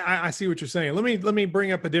 No, I see what you're saying. Let me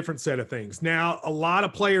bring up a different set of things. Now, a lot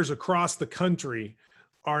of players across the country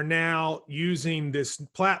are now using this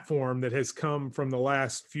platform that has come from the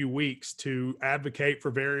last few weeks to advocate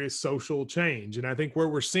for various social change. And I think where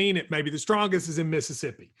we're seeing it maybe the strongest is in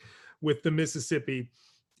Mississippi with the Mississippi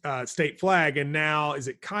state flag. And now is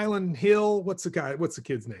it Kylan Hill? What's the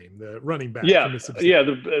kid's name? The running back Yeah, from Mississippi. yeah,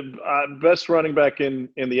 the best running back in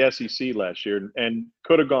the SEC last year, and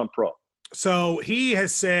could have gone pro. So he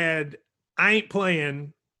has said, I ain't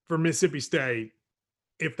playing for Mississippi State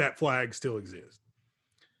if that flag still exists.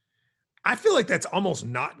 I feel like that's almost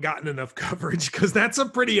not gotten enough coverage because that's a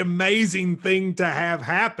pretty amazing thing to have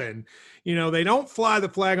happen. You know, they don't fly the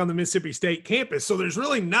flag on the Mississippi State campus, so there's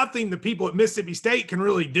really nothing the people at Mississippi State can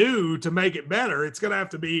really do to make it better. It's going to have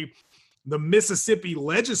to be the Mississippi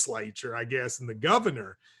legislature, I guess, and the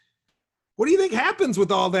governor. What do you think happens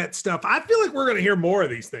with all that stuff? I feel like we're going to hear more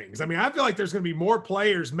of these things. I mean, I feel like there's going to be more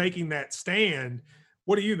players making that stand.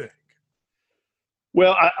 What do you think?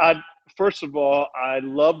 Well, I first of all, I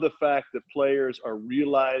love the fact that players are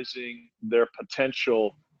realizing their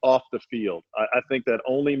potential off the field. I think that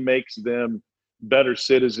only makes them better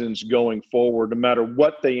citizens going forward, no matter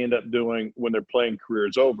what they end up doing when their playing career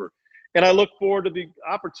is over. And I look forward to the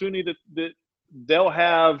opportunity that they'll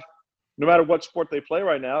have, no matter what sport they play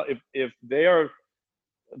right now, if they are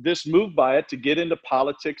this moved by it, to get into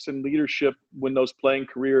politics and leadership when those playing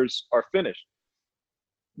careers are finished.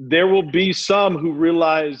 There will be some who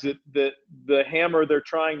realize that the hammer they're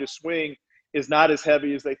trying to swing is not as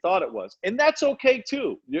heavy as they thought it was. And that's okay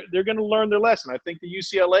too. They're going to learn their lesson. I think the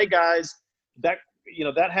UCLA guys, that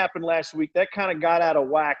happened last week. That kind of got out of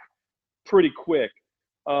whack pretty quick.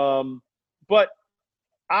 But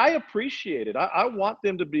I appreciate it. I want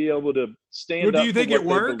them to be able to stand up. Do you think it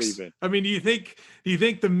works? Believe in. I mean, do you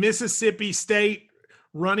think the Mississippi State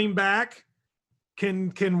running back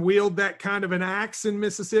can wield that kind of an axe in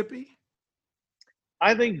Mississippi?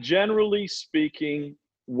 I think generally speaking,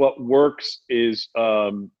 what works is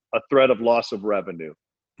a threat of loss of revenue.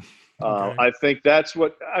 Okay. I think that's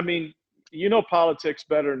what – I mean, you know politics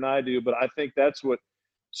better than I do, but I think that's what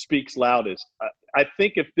speaks loudest. I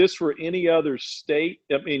think if this were any other state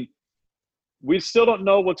 – I mean, we still don't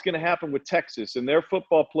know what's going to happen with Texas, and their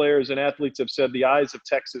football players and athletes have said the eyes of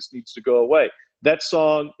Texas needs to go away. That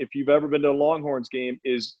song, if you've ever been to a Longhorns game,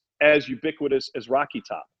 is as ubiquitous as Rocky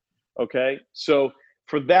Top, okay? So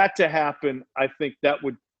for that to happen, I think that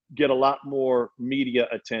would get a lot more media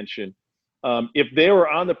attention. If they were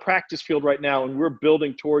on the practice field right now and we're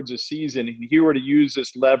building towards a season, and he were to use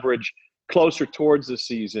this leverage closer towards the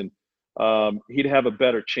season, he'd have a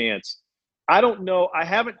better chance. I don't know. I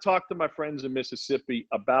haven't talked to my friends in Mississippi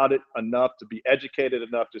about it enough to be educated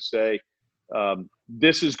enough to say,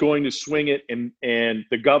 this is going to swing it, and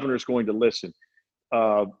the governor's going to listen.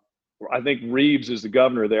 I think Reeves is the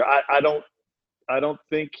governor there. I don't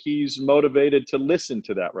think he's motivated to listen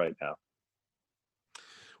to that right now.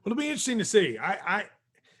 Well, it'll be interesting to see. I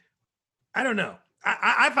don't know.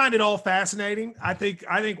 I find it all fascinating. I think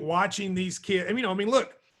watching these kids. I mean,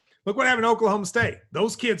 look what happened to Oklahoma State.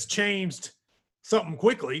 Those kids changed something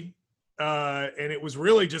quickly. And it was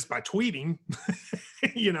really just by tweeting,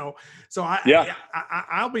 So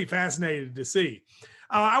I'll be fascinated to see.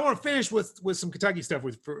 I want to finish with some Kentucky stuff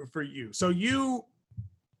for you. So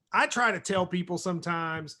I try to tell people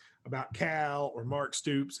sometimes about Cal or Mark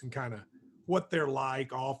Stoops and kind of what they're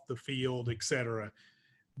like off the field, et cetera.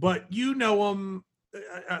 But you know them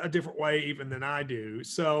a different way even than I do.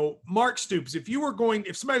 So Mark Stoops, if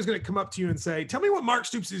somebody was going to come up to you and say, tell me what Mark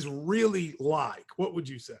Stoops is really like, what would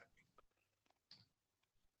you say?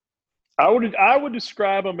 I would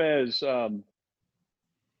describe him as,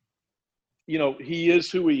 he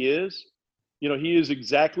is who he is. He is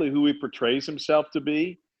exactly who he portrays himself to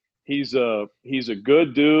be. He's a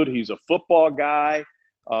good dude. He's a football guy.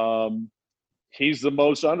 He's the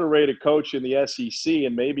most underrated coach in the SEC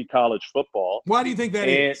and maybe college football. Why do you think that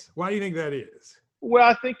is? Why do you think that is? Well,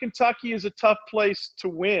 I think Kentucky is a tough place to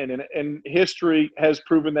win, and history has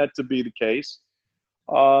proven that to be the case.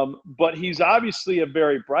 But he's obviously a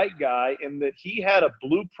very bright guy in that he had a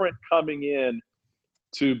blueprint coming in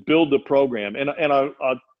to build the program. And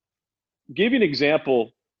I'll give you an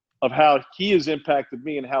example of how he has impacted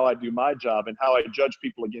me and how I do my job and how I judge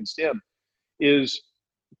people against him is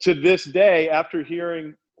to this day, after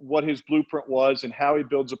hearing what his blueprint was and how he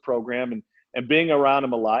builds a program and being around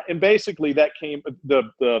him a lot. And basically that came –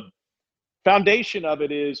 the foundation of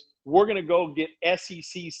it is we're going to go get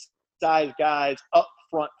SEC-sized guys up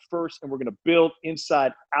front first, and we're going to build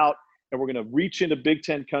inside out and we're going to reach into Big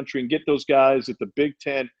Ten country and get those guys that the Big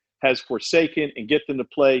Ten has forsaken and get them to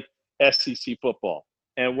play SEC football.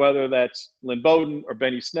 And whether that's Lynn Bowden or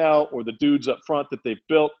Benny Snell or the dudes up front that they've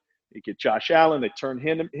built, they get Josh Allen, they turn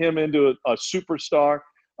him into a superstar.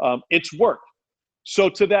 It's worked. So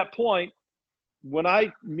to that point, when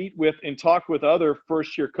I meet with and talk with other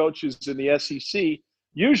first-year coaches in the SEC,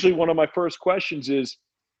 usually one of my first questions is,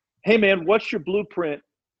 hey, man, what's your blueprint?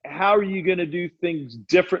 How are you going to do things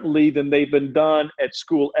differently than they've been done at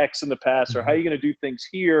school X in the past? Or how are you going to do things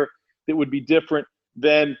here that would be different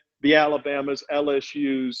than the Alabamas,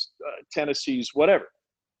 LSUs, Tennessees, whatever?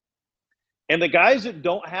 And the guys that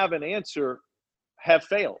don't have an answer have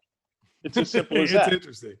failed. It's as simple as that. It's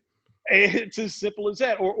interesting. It's as simple as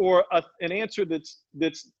that. Or an answer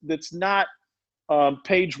that's not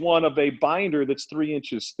page one of a binder that's 3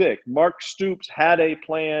 inches thick. Mark Stoops had a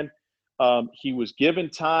plan. He was given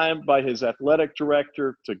time by his athletic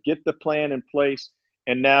director to get the plan in place,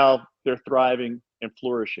 and now they're thriving and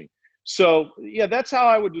flourishing. So, yeah, that's how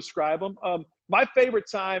I would describe them. My favorite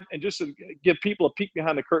time, and just to give people a peek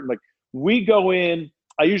behind the curtain, like we go in,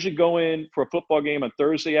 I usually go in for a football game on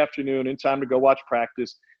Thursday afternoon in time to go watch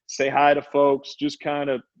practice, say hi to folks, just kind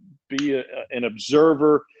of be an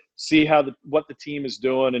observer, see what the team is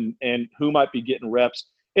doing and who might be getting reps.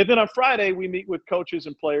 And then on Friday, we meet with coaches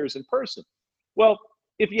and players in person. Well,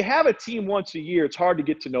 if you have a team once a year, it's hard to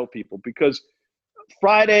get to know people because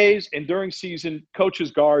Fridays and during season,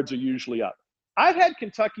 coaches' guards are usually up. I've had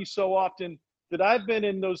Kentucky so often that I've been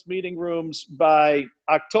in those meeting rooms by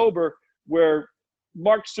October where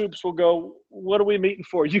Mark Stoops will go, what are we meeting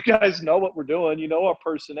for? You guys know what we're doing. You know our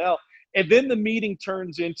personnel. And then the meeting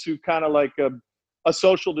turns into kind of like a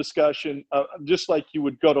social discussion, just like you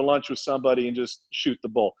would go to lunch with somebody and just shoot the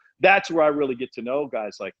bull. That's where I really get to know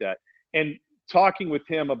guys like that. And talking with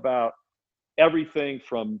him about everything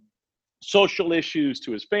from social issues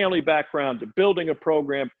to his family background to building a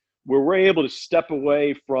program where we're able to step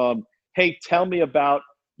away from, hey, tell me about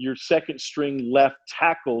your second string left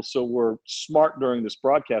tackle so we're smart during this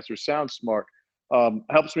broadcast or sound smart,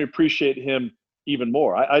 helps me appreciate him even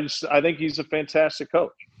more. I think he's a fantastic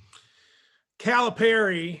coach.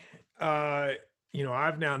 Calipari,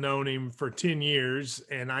 I've now known him for 10 years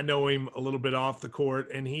and I know him a little bit off the court,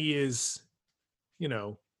 and he is,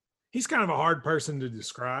 he's kind of a hard person to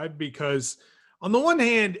describe because on the one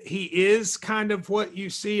hand, he is kind of what you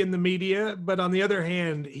see in the media, but on the other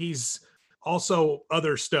hand, he's also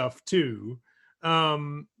other stuff too.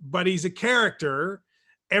 But he's a character.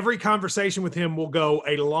 Every conversation with him will go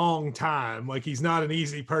a long time. Like, he's not an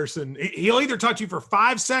easy person. He'll either talk to you for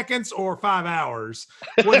 5 seconds or 5 hours.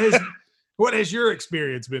 What has your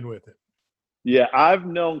experience been with him? Yeah, I've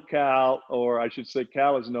known Cal, or I should say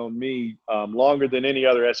Cal has known me longer than any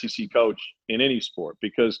other SEC coach in any sport,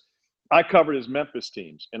 because I covered his Memphis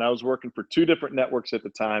teams, and I was working for 2 different networks at the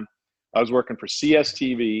time. I was working for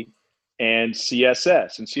CSTV and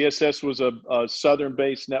CSS. And CSS was a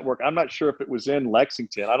Southern-based network. I'm not sure if it was in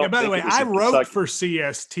Lexington. I don't. By the way, I wrote Kentucky. for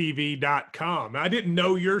CSTV.com. I didn't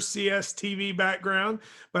know your CSTV background,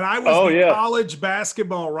 but I was the college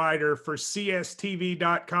basketball writer for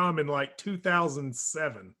CSTV.com in like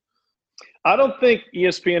 2007. I don't think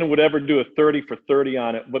ESPN would ever do a 30 for 30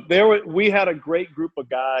 on it, but we had a great group of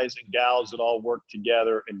guys and gals that all worked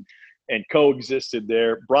together and coexisted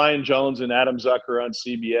there. Brian Jones and Adam Zucker on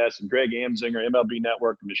CBS, and Greg Amsinger, MLB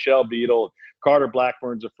Network, and Michelle Beadle, Carter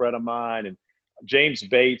Blackburn's a friend of mine, and James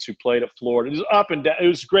Bates, who played at Florida. It was up and down. It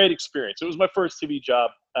was a great experience. It was my first TV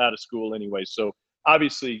job out of school anyway, so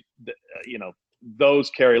obviously, those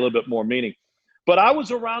carry a little bit more meaning. But I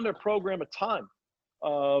was around their program a ton,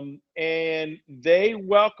 and they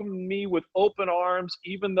welcomed me with open arms,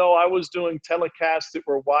 even though I was doing telecasts that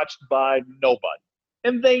were watched by nobody.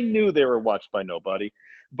 And they knew they were watched by nobody.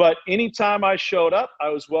 But anytime I showed up, I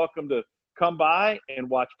was welcome to come by and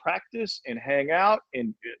watch practice and hang out.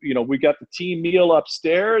 And, we got the team meal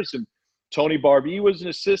upstairs, and Tony Barbee was an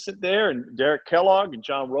assistant there, and Derek Kellogg and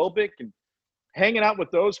John Robick, and hanging out with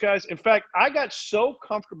those guys. In fact, I got so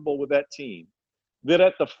comfortable with that team that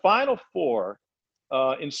at the Final Four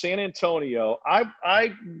in San Antonio,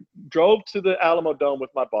 I drove to the Alamo Dome with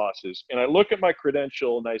my bosses, and I looked at my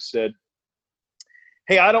credential and I said,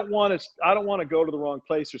 hey, I don't want to go to the wrong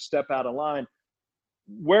place or step out of line.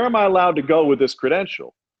 Where am I allowed to go with this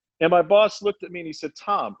credential? And my boss looked at me and he said,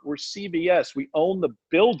 Tom, we're CBS. We own the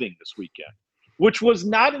building this weekend, which was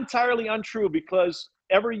not entirely untrue, because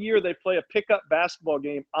every year they play a pickup basketball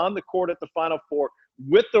game on the court at the Final Four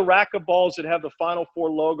with the rack of balls that have the Final Four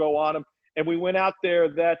logo on them. And we went out there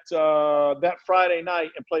that Friday night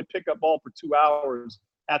and played pickup ball for 2 hours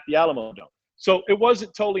at the Alamo Dome. So it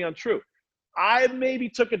wasn't totally untrue. I maybe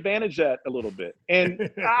took advantage of that a little bit. And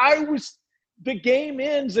the game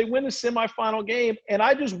ends, they win the semifinal game, and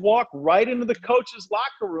I just walk right into the coach's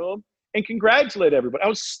locker room and congratulate everybody. I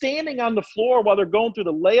was standing on the floor while they're going through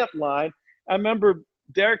the layup line. I remember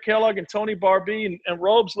Derek Kellogg and Tony Barbee and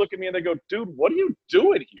Robes look at me and they go, dude, what are you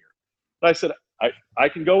doing here? And I said, I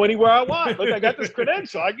can go anywhere I want. Look, I got this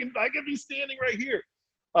credential. I can be standing right here.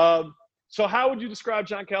 So how would you describe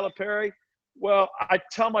John Calipari? Well, I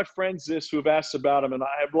tell my friends this who have asked about him, and I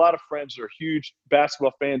have a lot of friends who are huge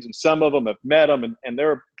basketball fans, and some of them have met him, and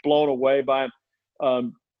they're blown away by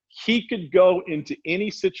him. He could go into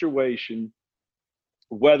any situation,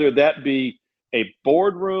 whether that be a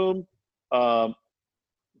boardroom,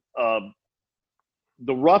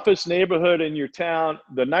 the roughest neighborhood in your town,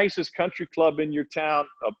 the nicest country club in your town,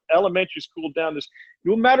 elementary school down this.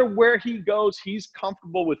 No matter where he goes, he's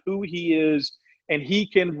comfortable with who he is, and he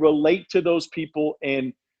can relate to those people,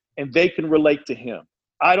 and they can relate to him.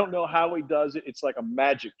 I don't know how he does it. It's like a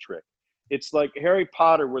magic trick. It's like Harry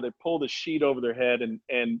Potter where they pull the sheet over their head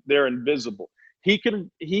and they're invisible. He can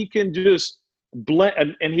just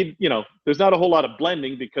blend, and he, there's not a whole lot of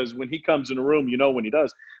blending because when he comes in a room, when he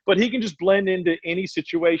does, but he can just blend into any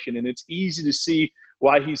situation, and it's easy to see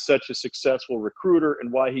why he's such a successful recruiter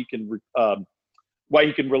and why he can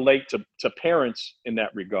relate to parents in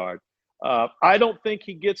that regard. I don't think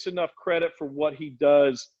he gets enough credit for what he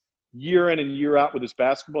does year in and year out with his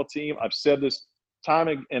basketball team. I've said this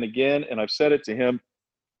time and again, and I've said it to him.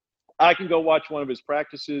 I can go watch one of his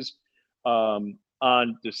practices on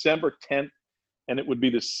December 10th, and it would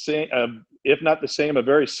be the same, if not the same, a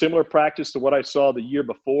very similar practice to what I saw the year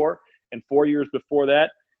before and 4 years before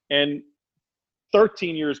that and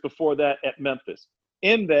 13 years before that at Memphis.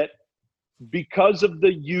 In that, because of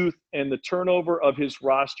the youth and the turnover of his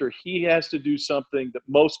roster, he has to do something that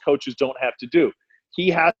most coaches don't have to do. He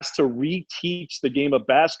has to reteach the game of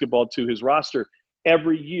basketball to his roster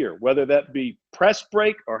every year, whether that be press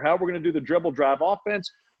break or how we're going to do the dribble drive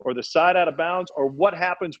offense or the side out of bounds, or what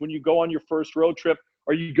happens when you go on your first road trip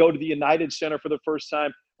or you go to the United Center for the first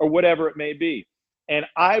time, or whatever it may be. And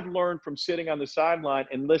I've learned from sitting on the sideline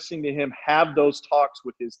and listening to him have those talks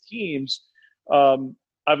with his teams.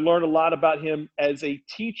 I've learned a lot about him as a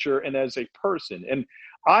teacher and as a person. And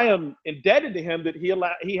I am indebted to him that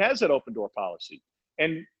he has that open door policy,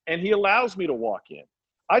 and he allows me to walk in.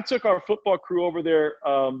 I took our football crew over there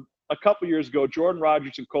a couple years ago, Jordan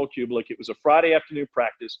Rogers and Cole Kubelik. It was a Friday afternoon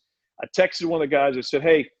practice. I texted one of the guys. I said,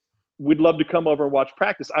 hey, we'd love to come over and watch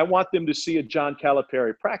practice. I want them to see a John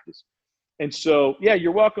Calipari practice. And so, yeah,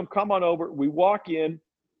 you're welcome. Come on over. We walk in.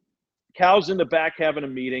 Cal's in the back having a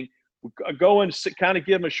meeting. We go and kind of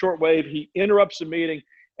give him a short wave. He interrupts the meeting,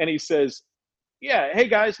 and he says, yeah, hey,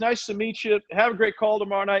 guys, nice to meet you. Have a great call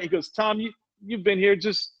tomorrow night. He goes, Tom, you've been here.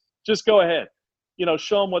 Just go ahead.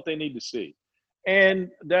 Show them what they need to see. And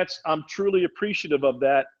I'm truly appreciative of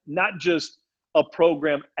that, not just a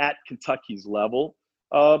program at Kentucky's level,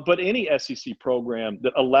 but any SEC program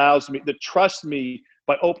that allows me, that trusts me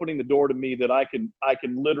by opening the door to me, that I can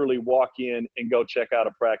literally walk in and go check out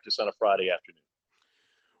a practice on a Friday afternoon.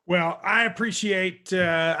 Well, I appreciate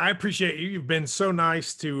you. You've been so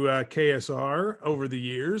nice to KSR over the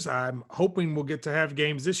years. I'm hoping we'll get to have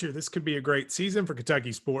games this year. This could be a great season for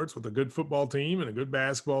Kentucky sports with a good football team and a good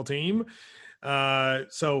basketball team.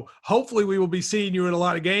 So hopefully we will be seeing you at a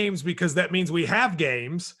lot of games, because that means we have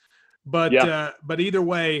games. But either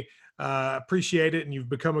way, appreciate it, and you've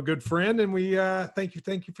become a good friend, and we thank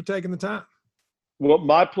you for taking the time. Well,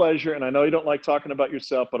 my pleasure. And I know you don't like talking about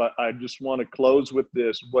yourself, but I just want to close with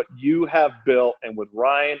this. What you have built, and with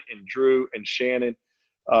Ryan and Drew and Shannon,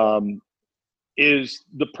 is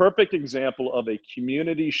the perfect example of a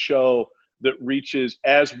community show that reaches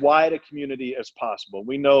as wide a community as possible.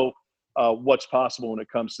 We know what's possible when it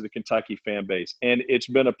comes to the Kentucky fan base. And it's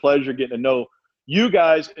been a pleasure getting to know you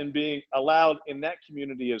guys and being allowed in that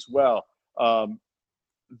community as well.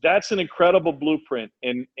 That's an incredible blueprint.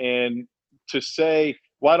 And to say,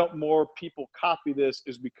 why don't more people copy this,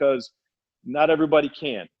 is because not everybody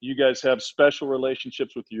can. You guys have special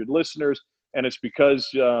relationships with your listeners, and it's because,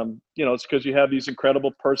 it's because you have these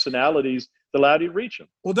incredible personalities that allow you to reach them.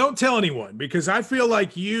 Well, don't tell anyone, because I feel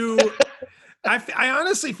like you I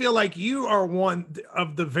honestly feel like you are one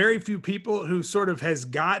of the very few people who sort of has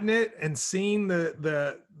gotten it and seen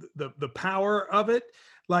the power of it.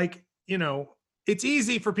 Like, it's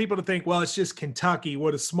easy for people to think, well, it's just Kentucky,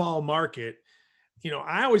 what a small market.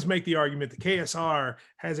 I always make the argument that KSR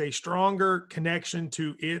has a stronger connection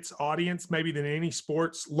to its audience maybe than any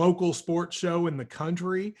local sports show in the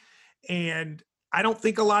country. And I don't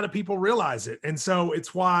think a lot of people realize it. And so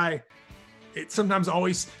it's why it sometimes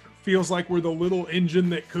always feels like we're the little engine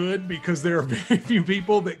that could, because there are very few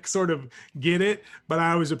people that sort of get it, but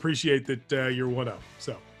I always appreciate that you're one of them.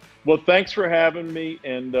 So. Well, thanks for having me,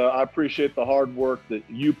 and I appreciate the hard work that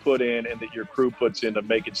you put in and that your crew puts in to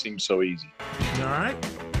make it seem so easy. All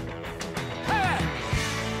right.